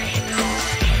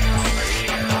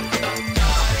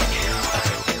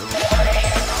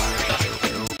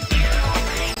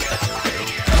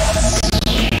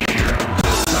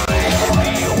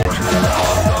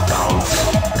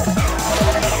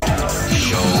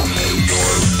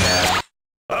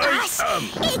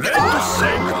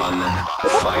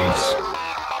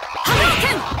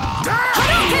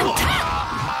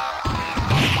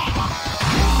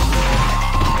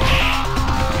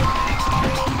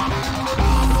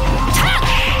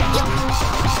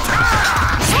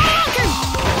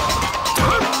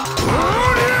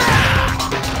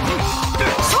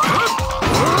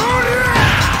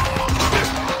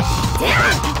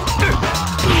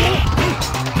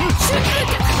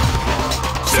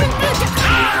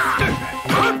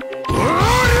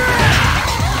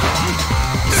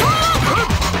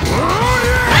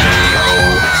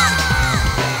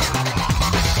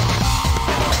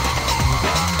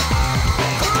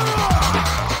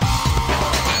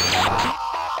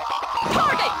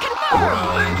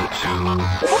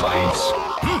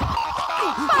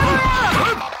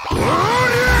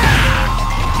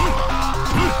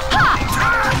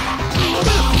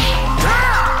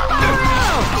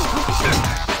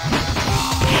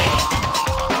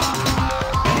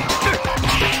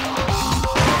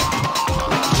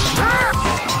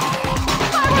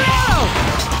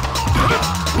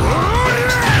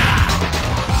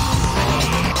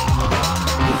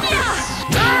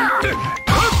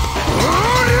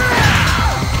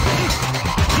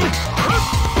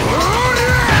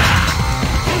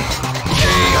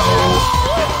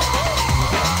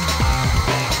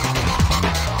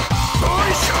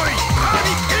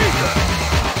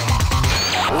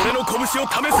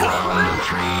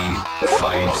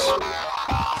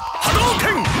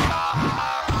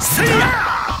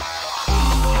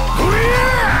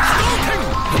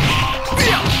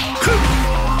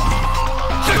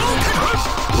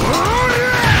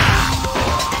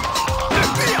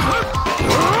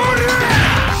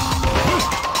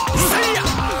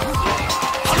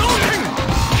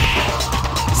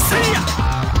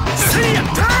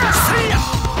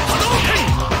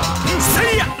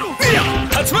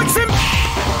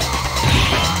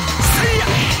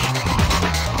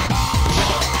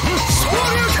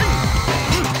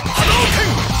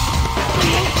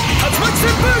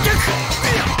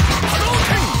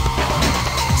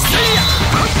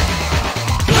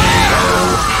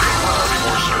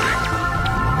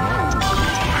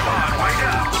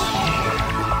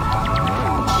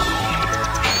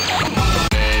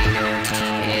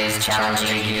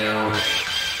 Challenging you.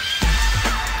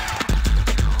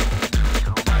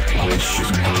 Which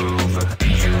move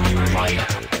you like?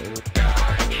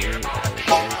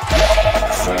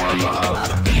 Form up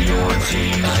your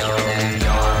team. Show them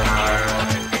your power.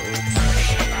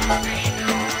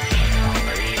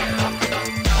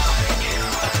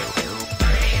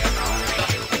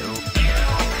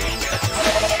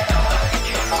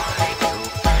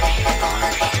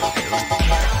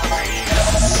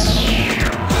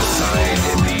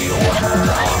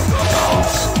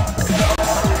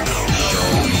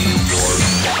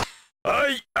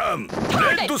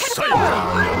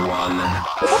 Round one,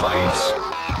 fight.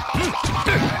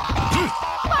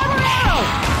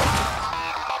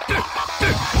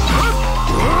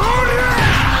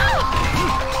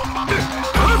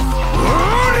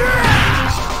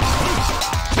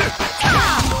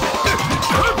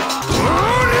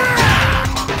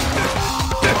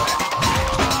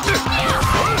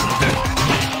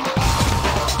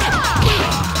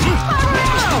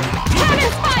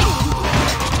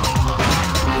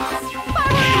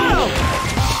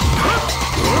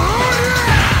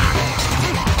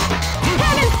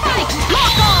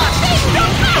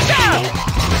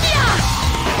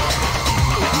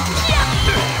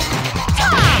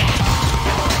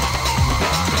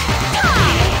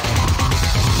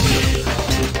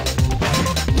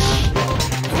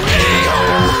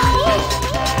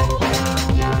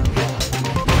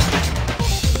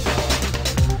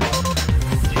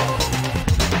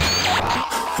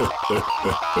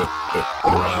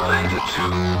 Round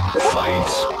two,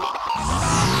 fight.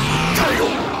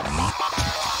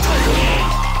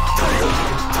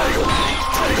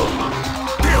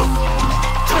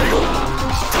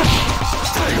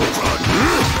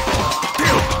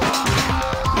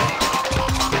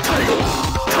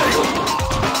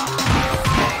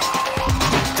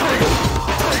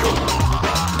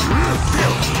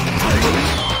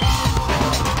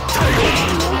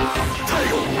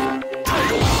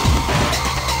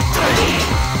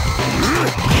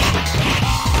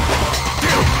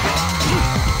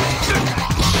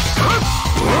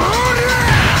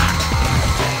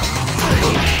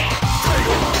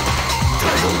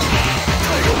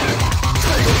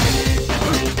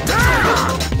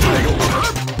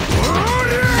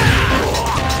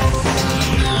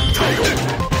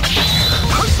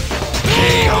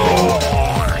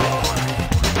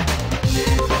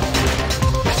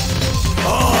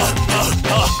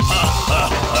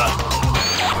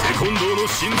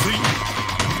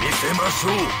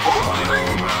 Final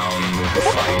round,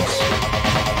 fight.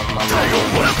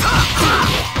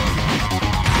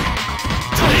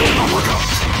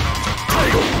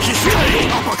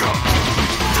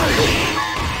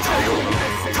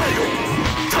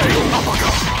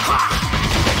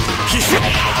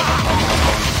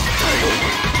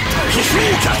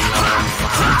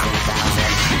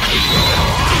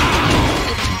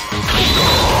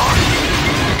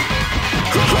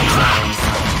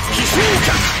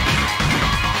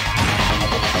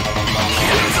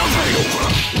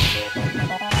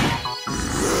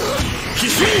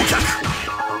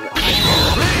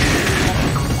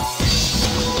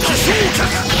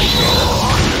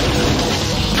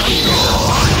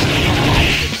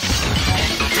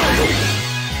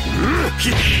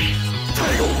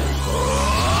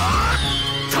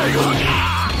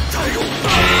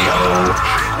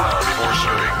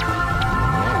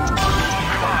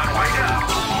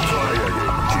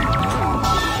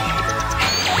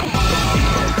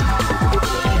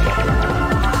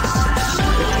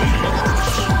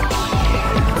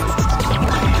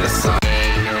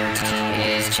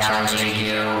 challenging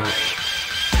you.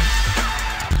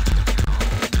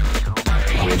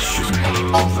 Which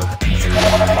move do you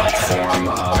form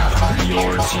up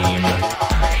your team?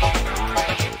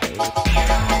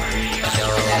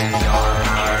 Show them your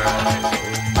power.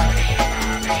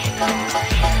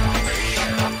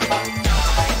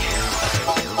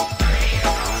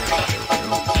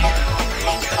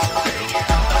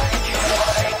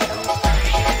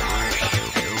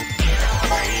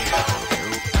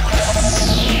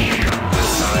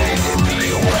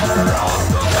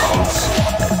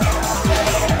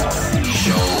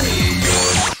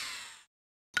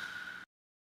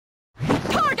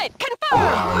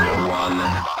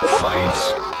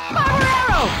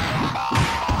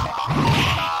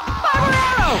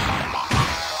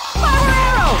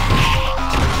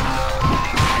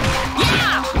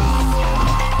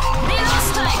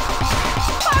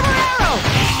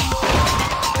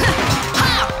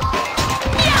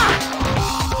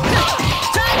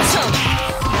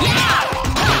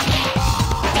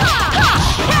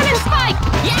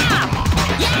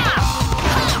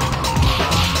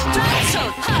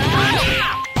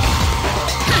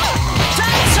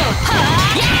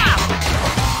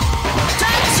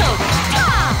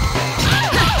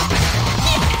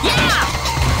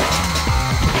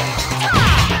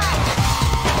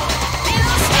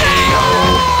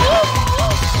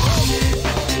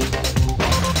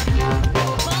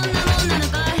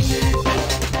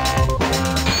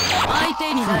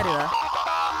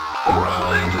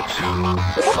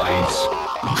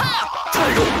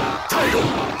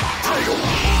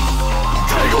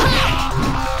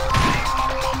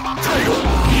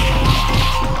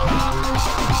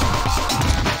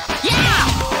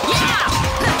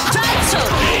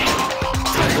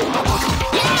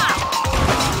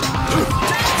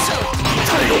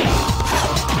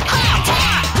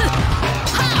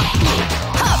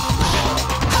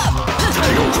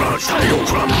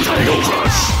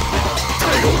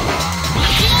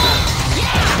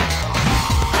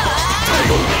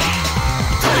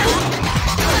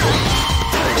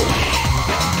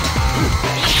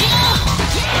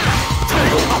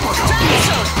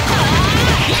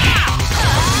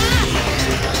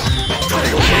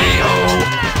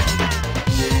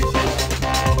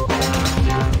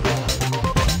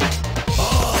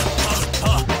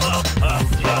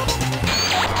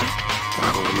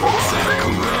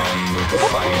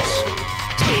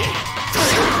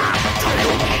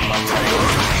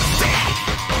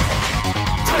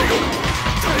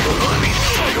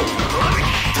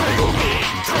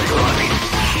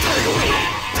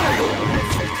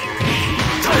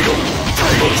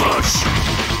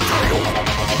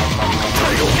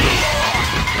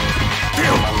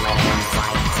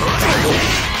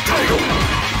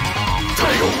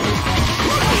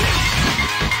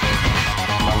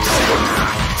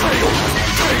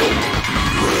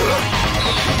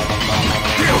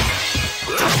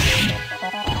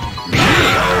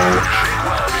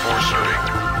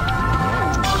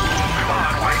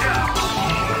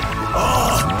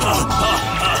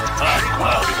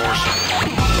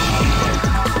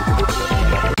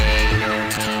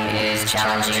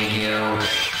 Challenging you.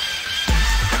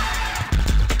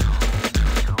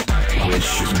 Which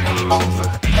move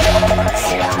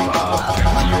form up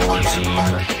your team?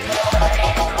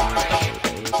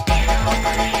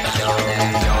 Show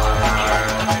them your power.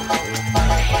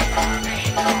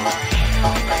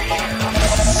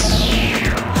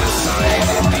 Decide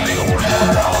in the order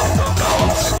of the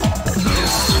bouts.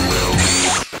 This will be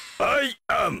I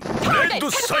am Red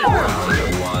Cyber.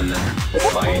 round 1.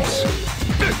 Fight.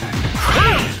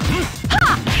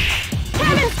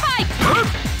 Cannon spike!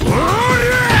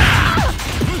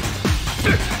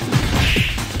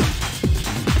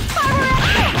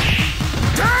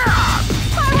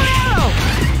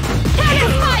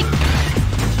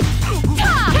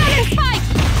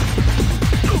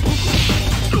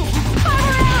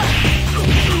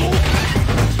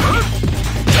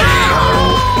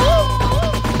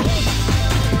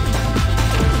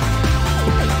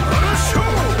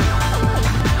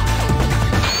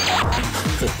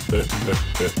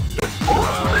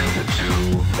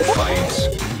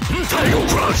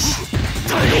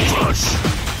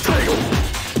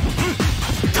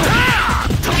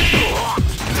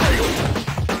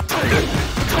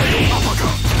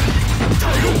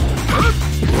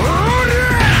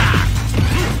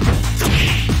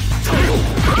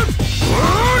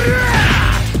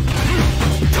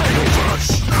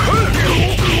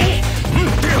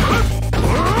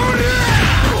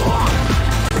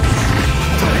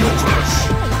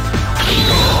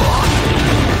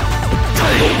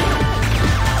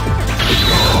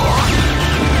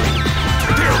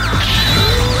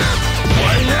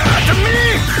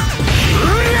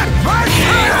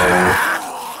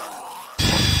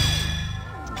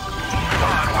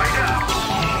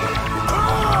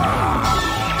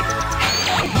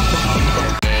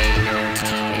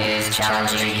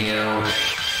 you.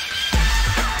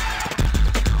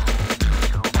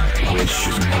 Which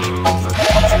move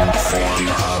to form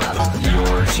up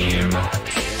your team?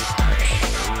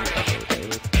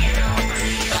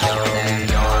 Show them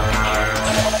your power.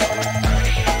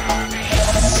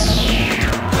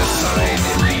 Decide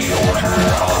the order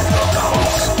of the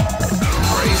bounce.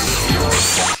 Brace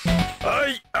yourself.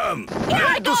 I am Here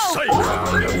I go!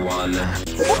 Round 1,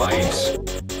 fight.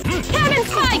 Cannon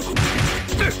spike!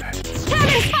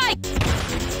 Cannon spike!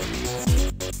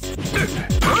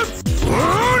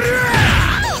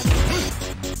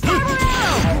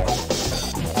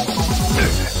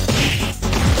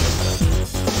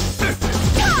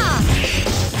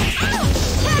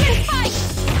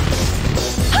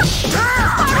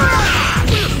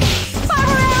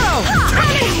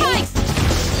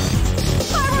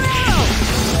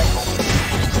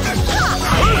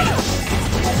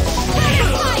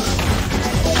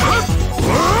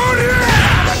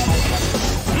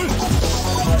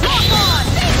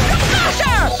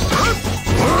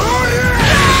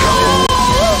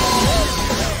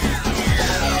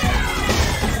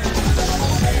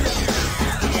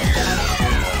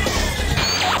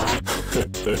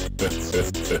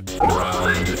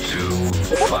 Round 2,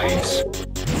 fight.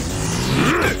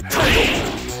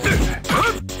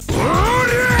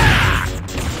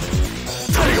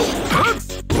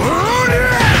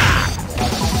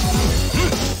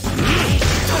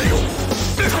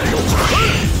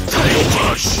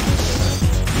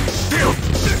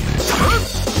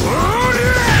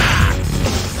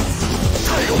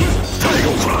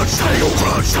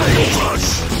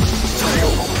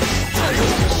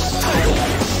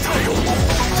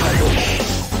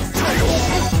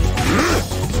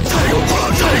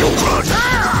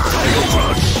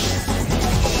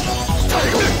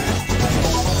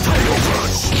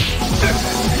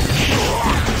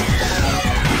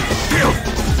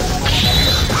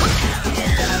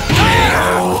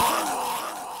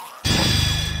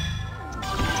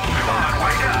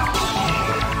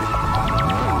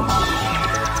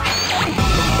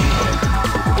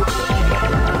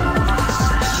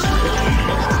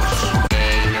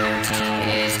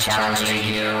 Challenging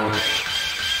you.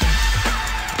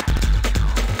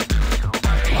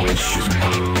 Which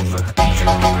move to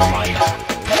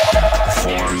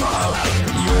form up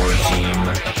your team?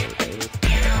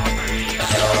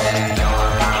 Show them your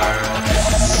power.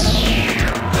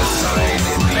 Decide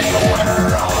the order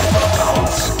of the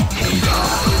bounce. Heat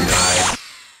up, guy.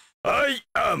 I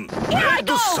am Here I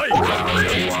go! Round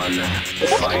 1,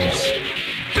 fight.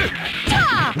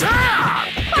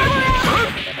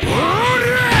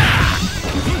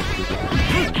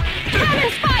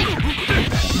 Cannon spike!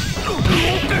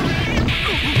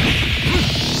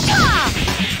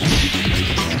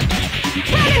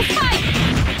 Cannon spike! Cannon spike!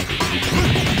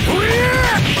 Power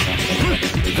arrow!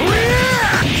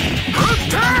 Power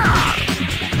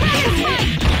arrow!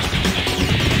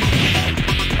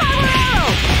 Power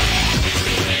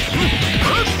arrow!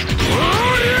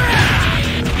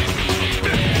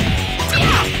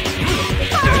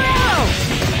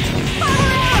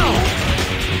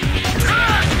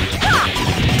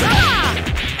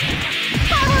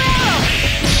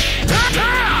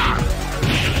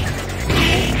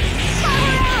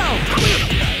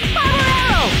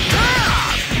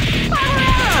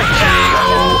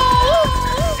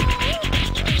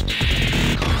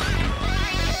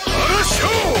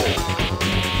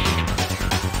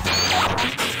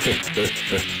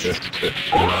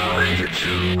 Round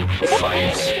 2,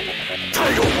 fight.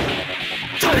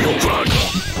 Title Crunch!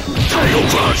 Title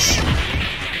Crush!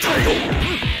 Title!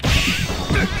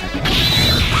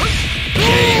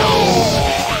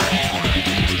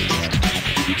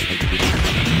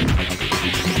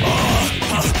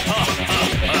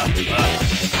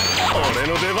俺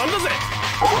の出番だぜ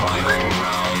Final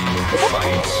round,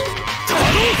 fight. 波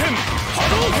動拳波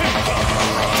動拳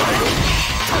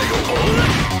タイゴオーラ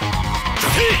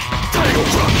タイゴク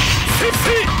ランセクシ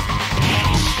ー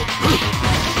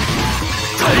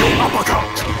タイゴアッパーカッ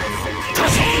ト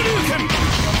昇竜拳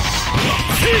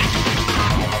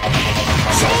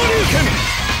昇竜拳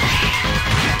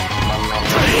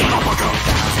タイゴアッパーカット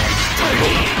タイゴ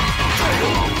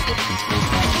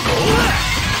オーラ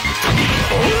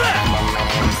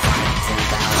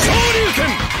昇竜拳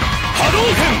波動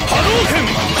拳波動拳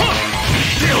はっ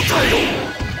デオタイゴ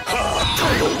はあタ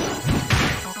イゴ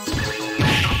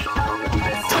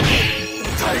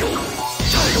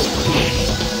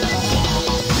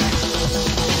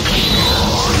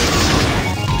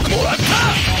もらった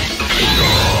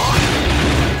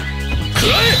く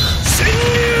らえ侵入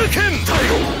拳タイ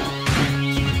ゴ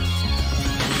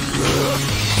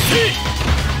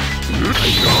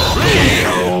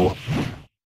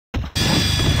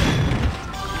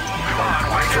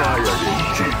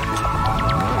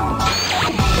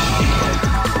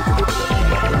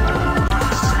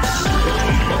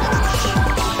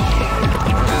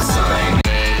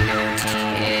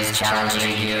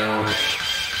challenging you.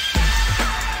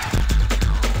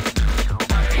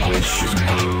 Which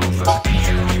move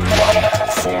do you like?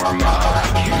 Form up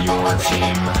your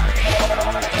team.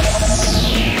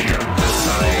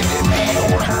 Decide in the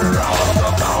order of the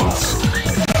bounce.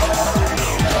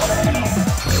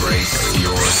 Brace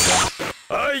yourself.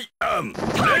 I am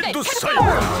Red Side.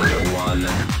 Round one,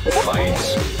 fight.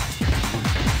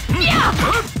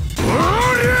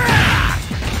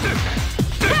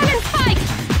 Dragon Spike!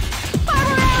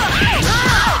 Fire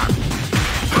Arrow!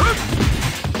 Fire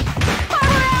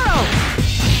Arrow! Dragon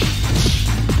Spike!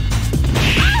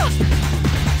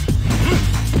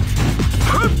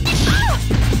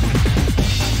 Fire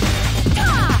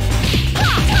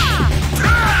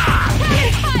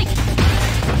Arrow!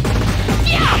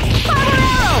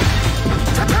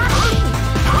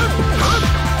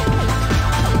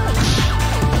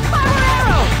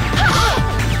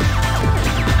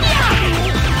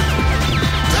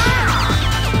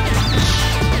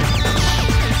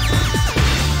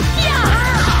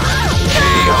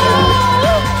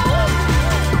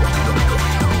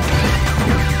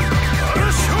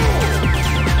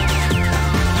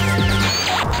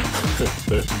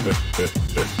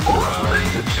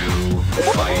 Round two,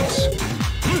 fight.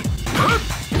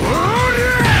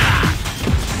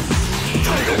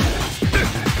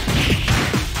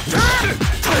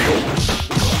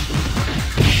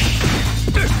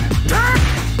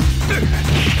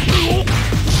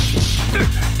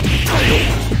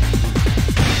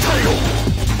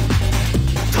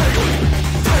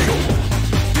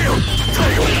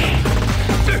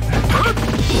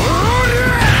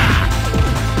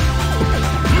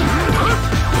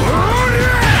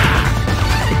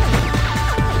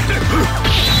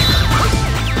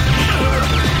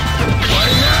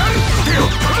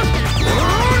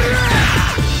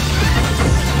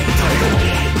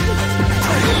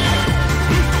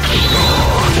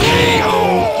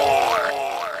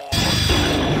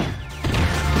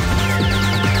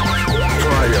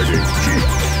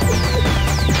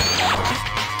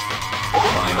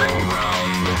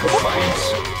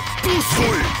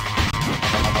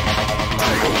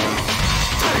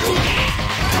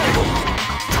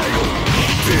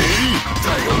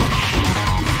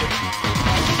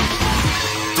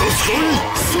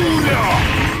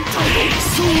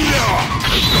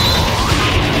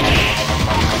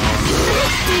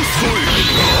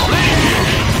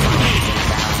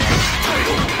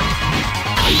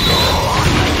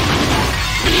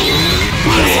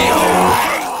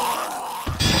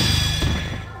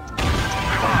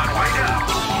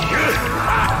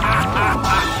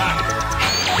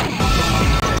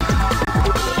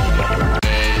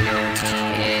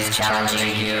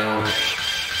 Challenging you.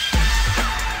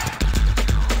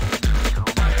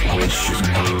 Which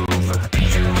move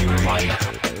do you like?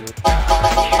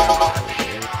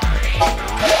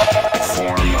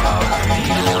 Form up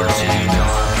your team.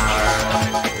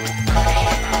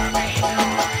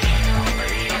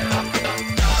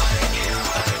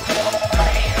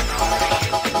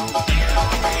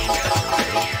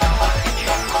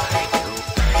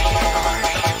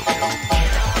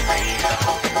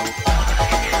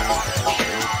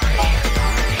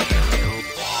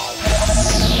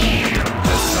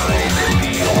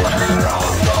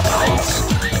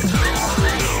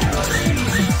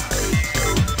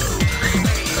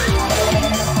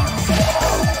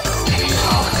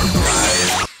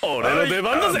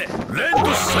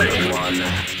 One,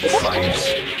 fight.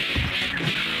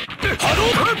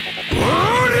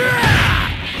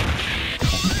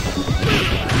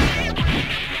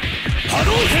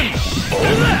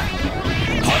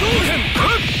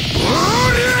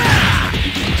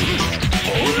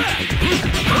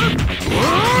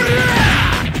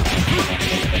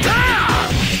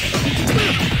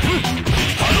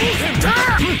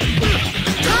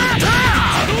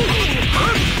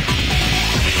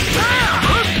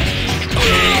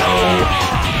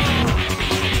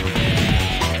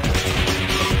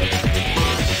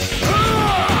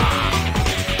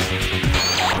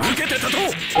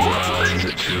 Round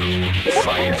two,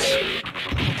 fight.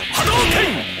 Hadouken!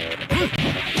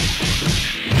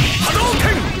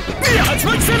 Hadouken!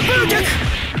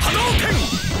 Hadouken!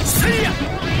 Seiya!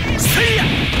 Seiya!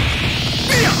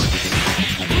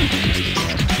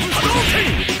 Hadouken!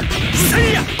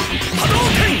 Seiya!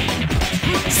 Hadouken!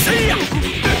 Seiya!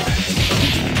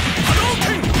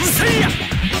 Hadouken! Seiya!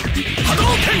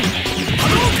 Hadouken!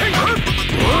 Hadouken! Hadouken!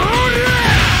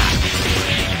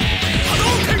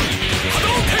 Hadouken!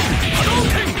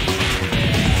 Hadouken!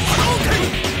 Hadouken!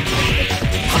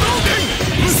 Hadouken!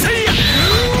 Seiya!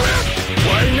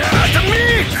 Why not me?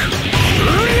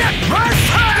 Let's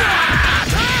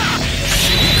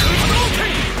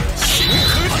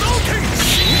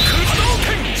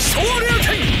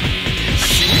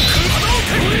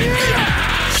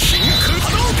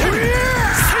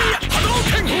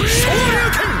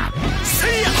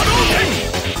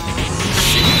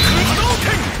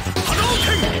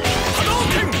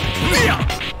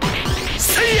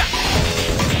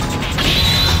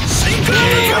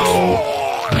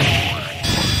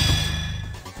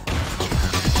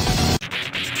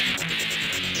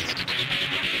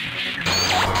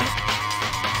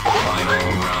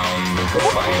せ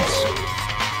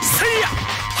いや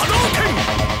波動拳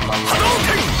波動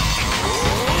拳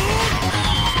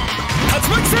竜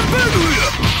巻旋風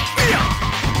いや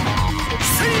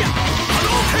せいや波動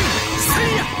拳せ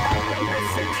いや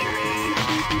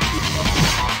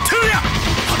トゥヤ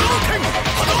波動拳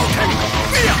波動拳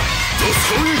いやドス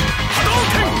コイ波動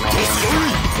拳ドスコイ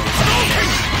波動拳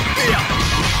いや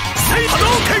せい波動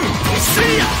拳せ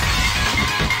いや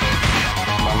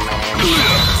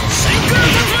真空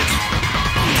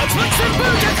竜巻旋風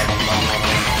脚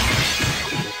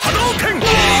波動拳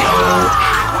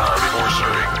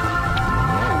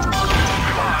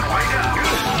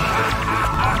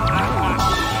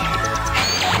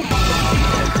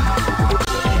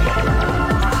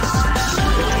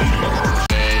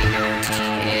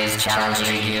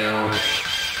Challenging you.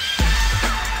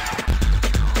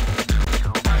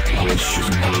 Which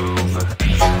move do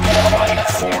you like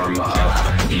form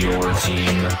up your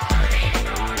team?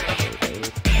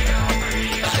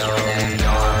 Show them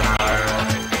your power.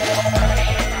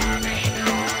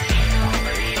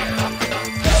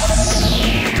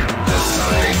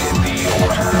 Decide in the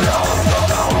order of the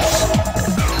bounce.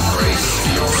 Brace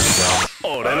yourself.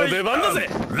 俺の出番だぜ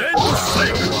レッドスタイ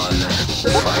ル Round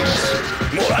 1. Fight.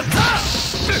 もらった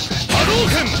波動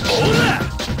拳オーラ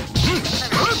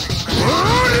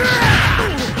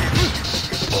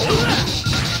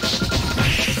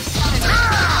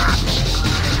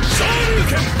昇竜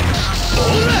拳オ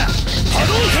ーラ波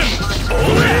動拳オ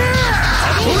ーラ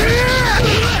波動拳オ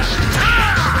ーラ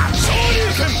昇竜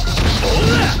拳オ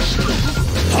ーラ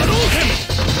波動拳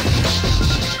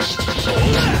オ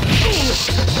ーラ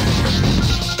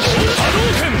波動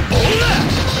拳オーラ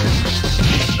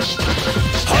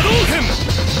波動拳オ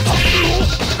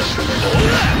ー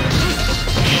ラ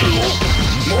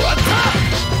もらった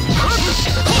波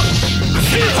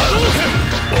動拳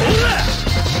オーラ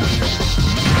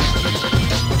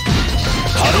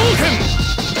波動拳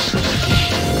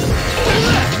オー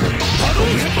ラ波動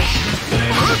拳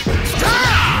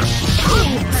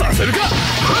させるか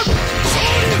昇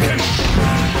竜拳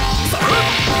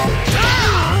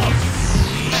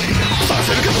さ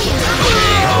せるか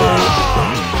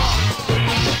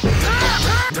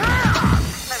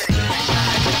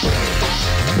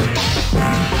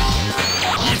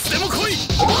いつでも来い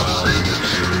波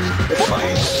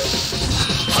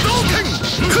動拳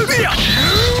首やワ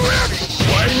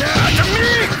イナートミ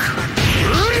ック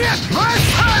うりゃマス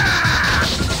ター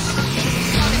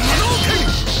波動拳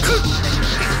く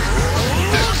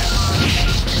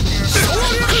昇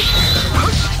竜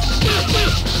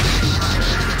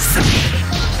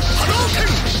波動拳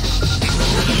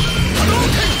波動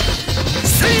拳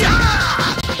せいや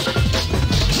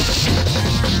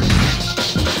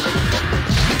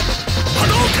波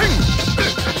動拳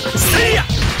せいや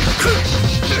く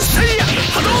せいや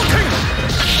波動拳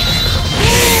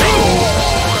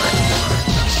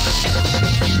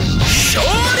昇竜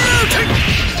拳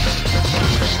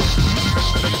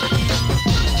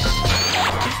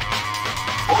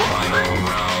Final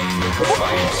round.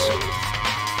 Fight.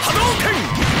 波動拳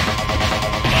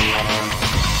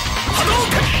波動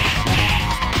拳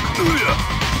うや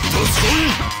ドスコイ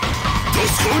ド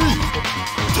スコイ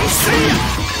ドスコイ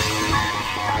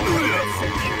うや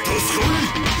ドスコイ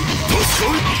ドスコ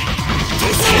イド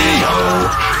スコイ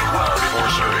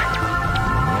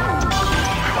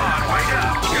Before starting.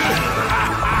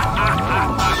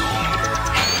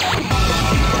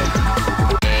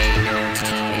 Your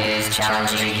team is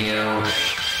challenging you.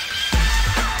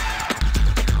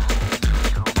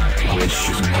 Which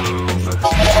move do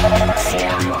you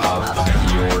form up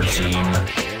your team?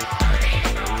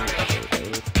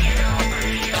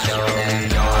 Show them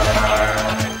your power.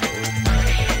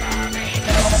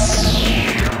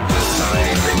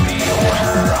 Decide in the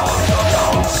order of the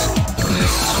bounce.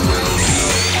 This will be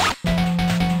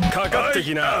かかって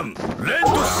きなレッ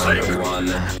ドスタイル round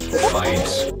 1.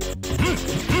 Fight.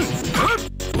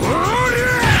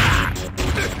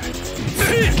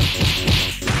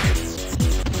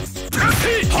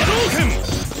 波動拳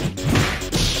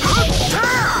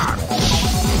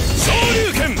昇竜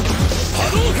拳波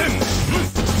動拳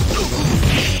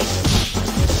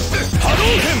波動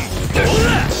拳オーラ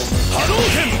波動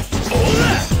拳オーラ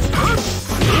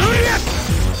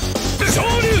昇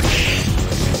竜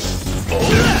オ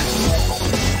ーラ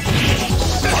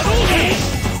波動拳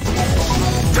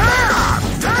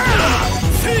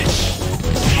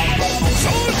昇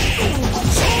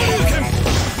竜拳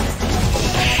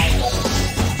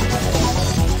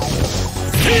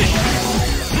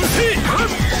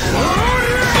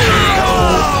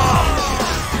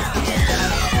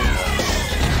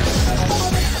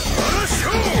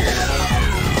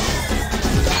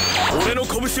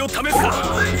ちを試すな。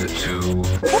 Round 2,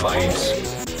 fight.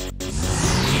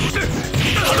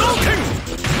 波動拳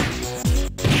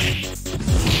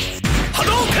波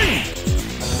動拳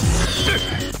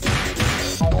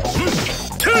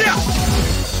トゥヤ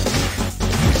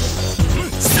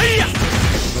せいや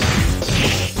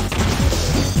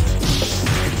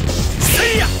せ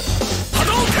いや波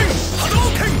動拳波動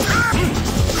拳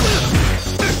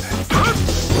波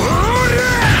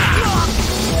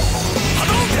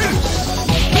動拳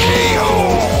KO.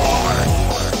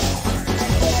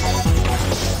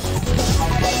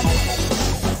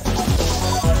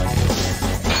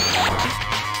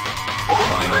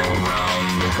 Final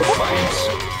round, fight.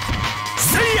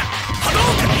 せいや波動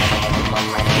拳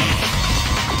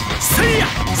せいや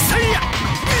せいや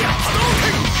波動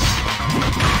拳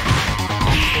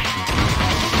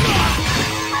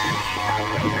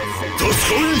どす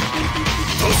こい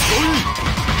どすこい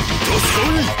どすこ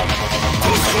いど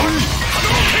すこい波動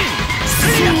拳せ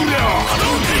いや波動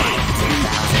拳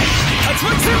竜巻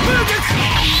旋風逆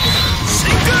真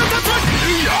空竜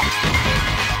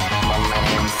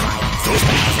巻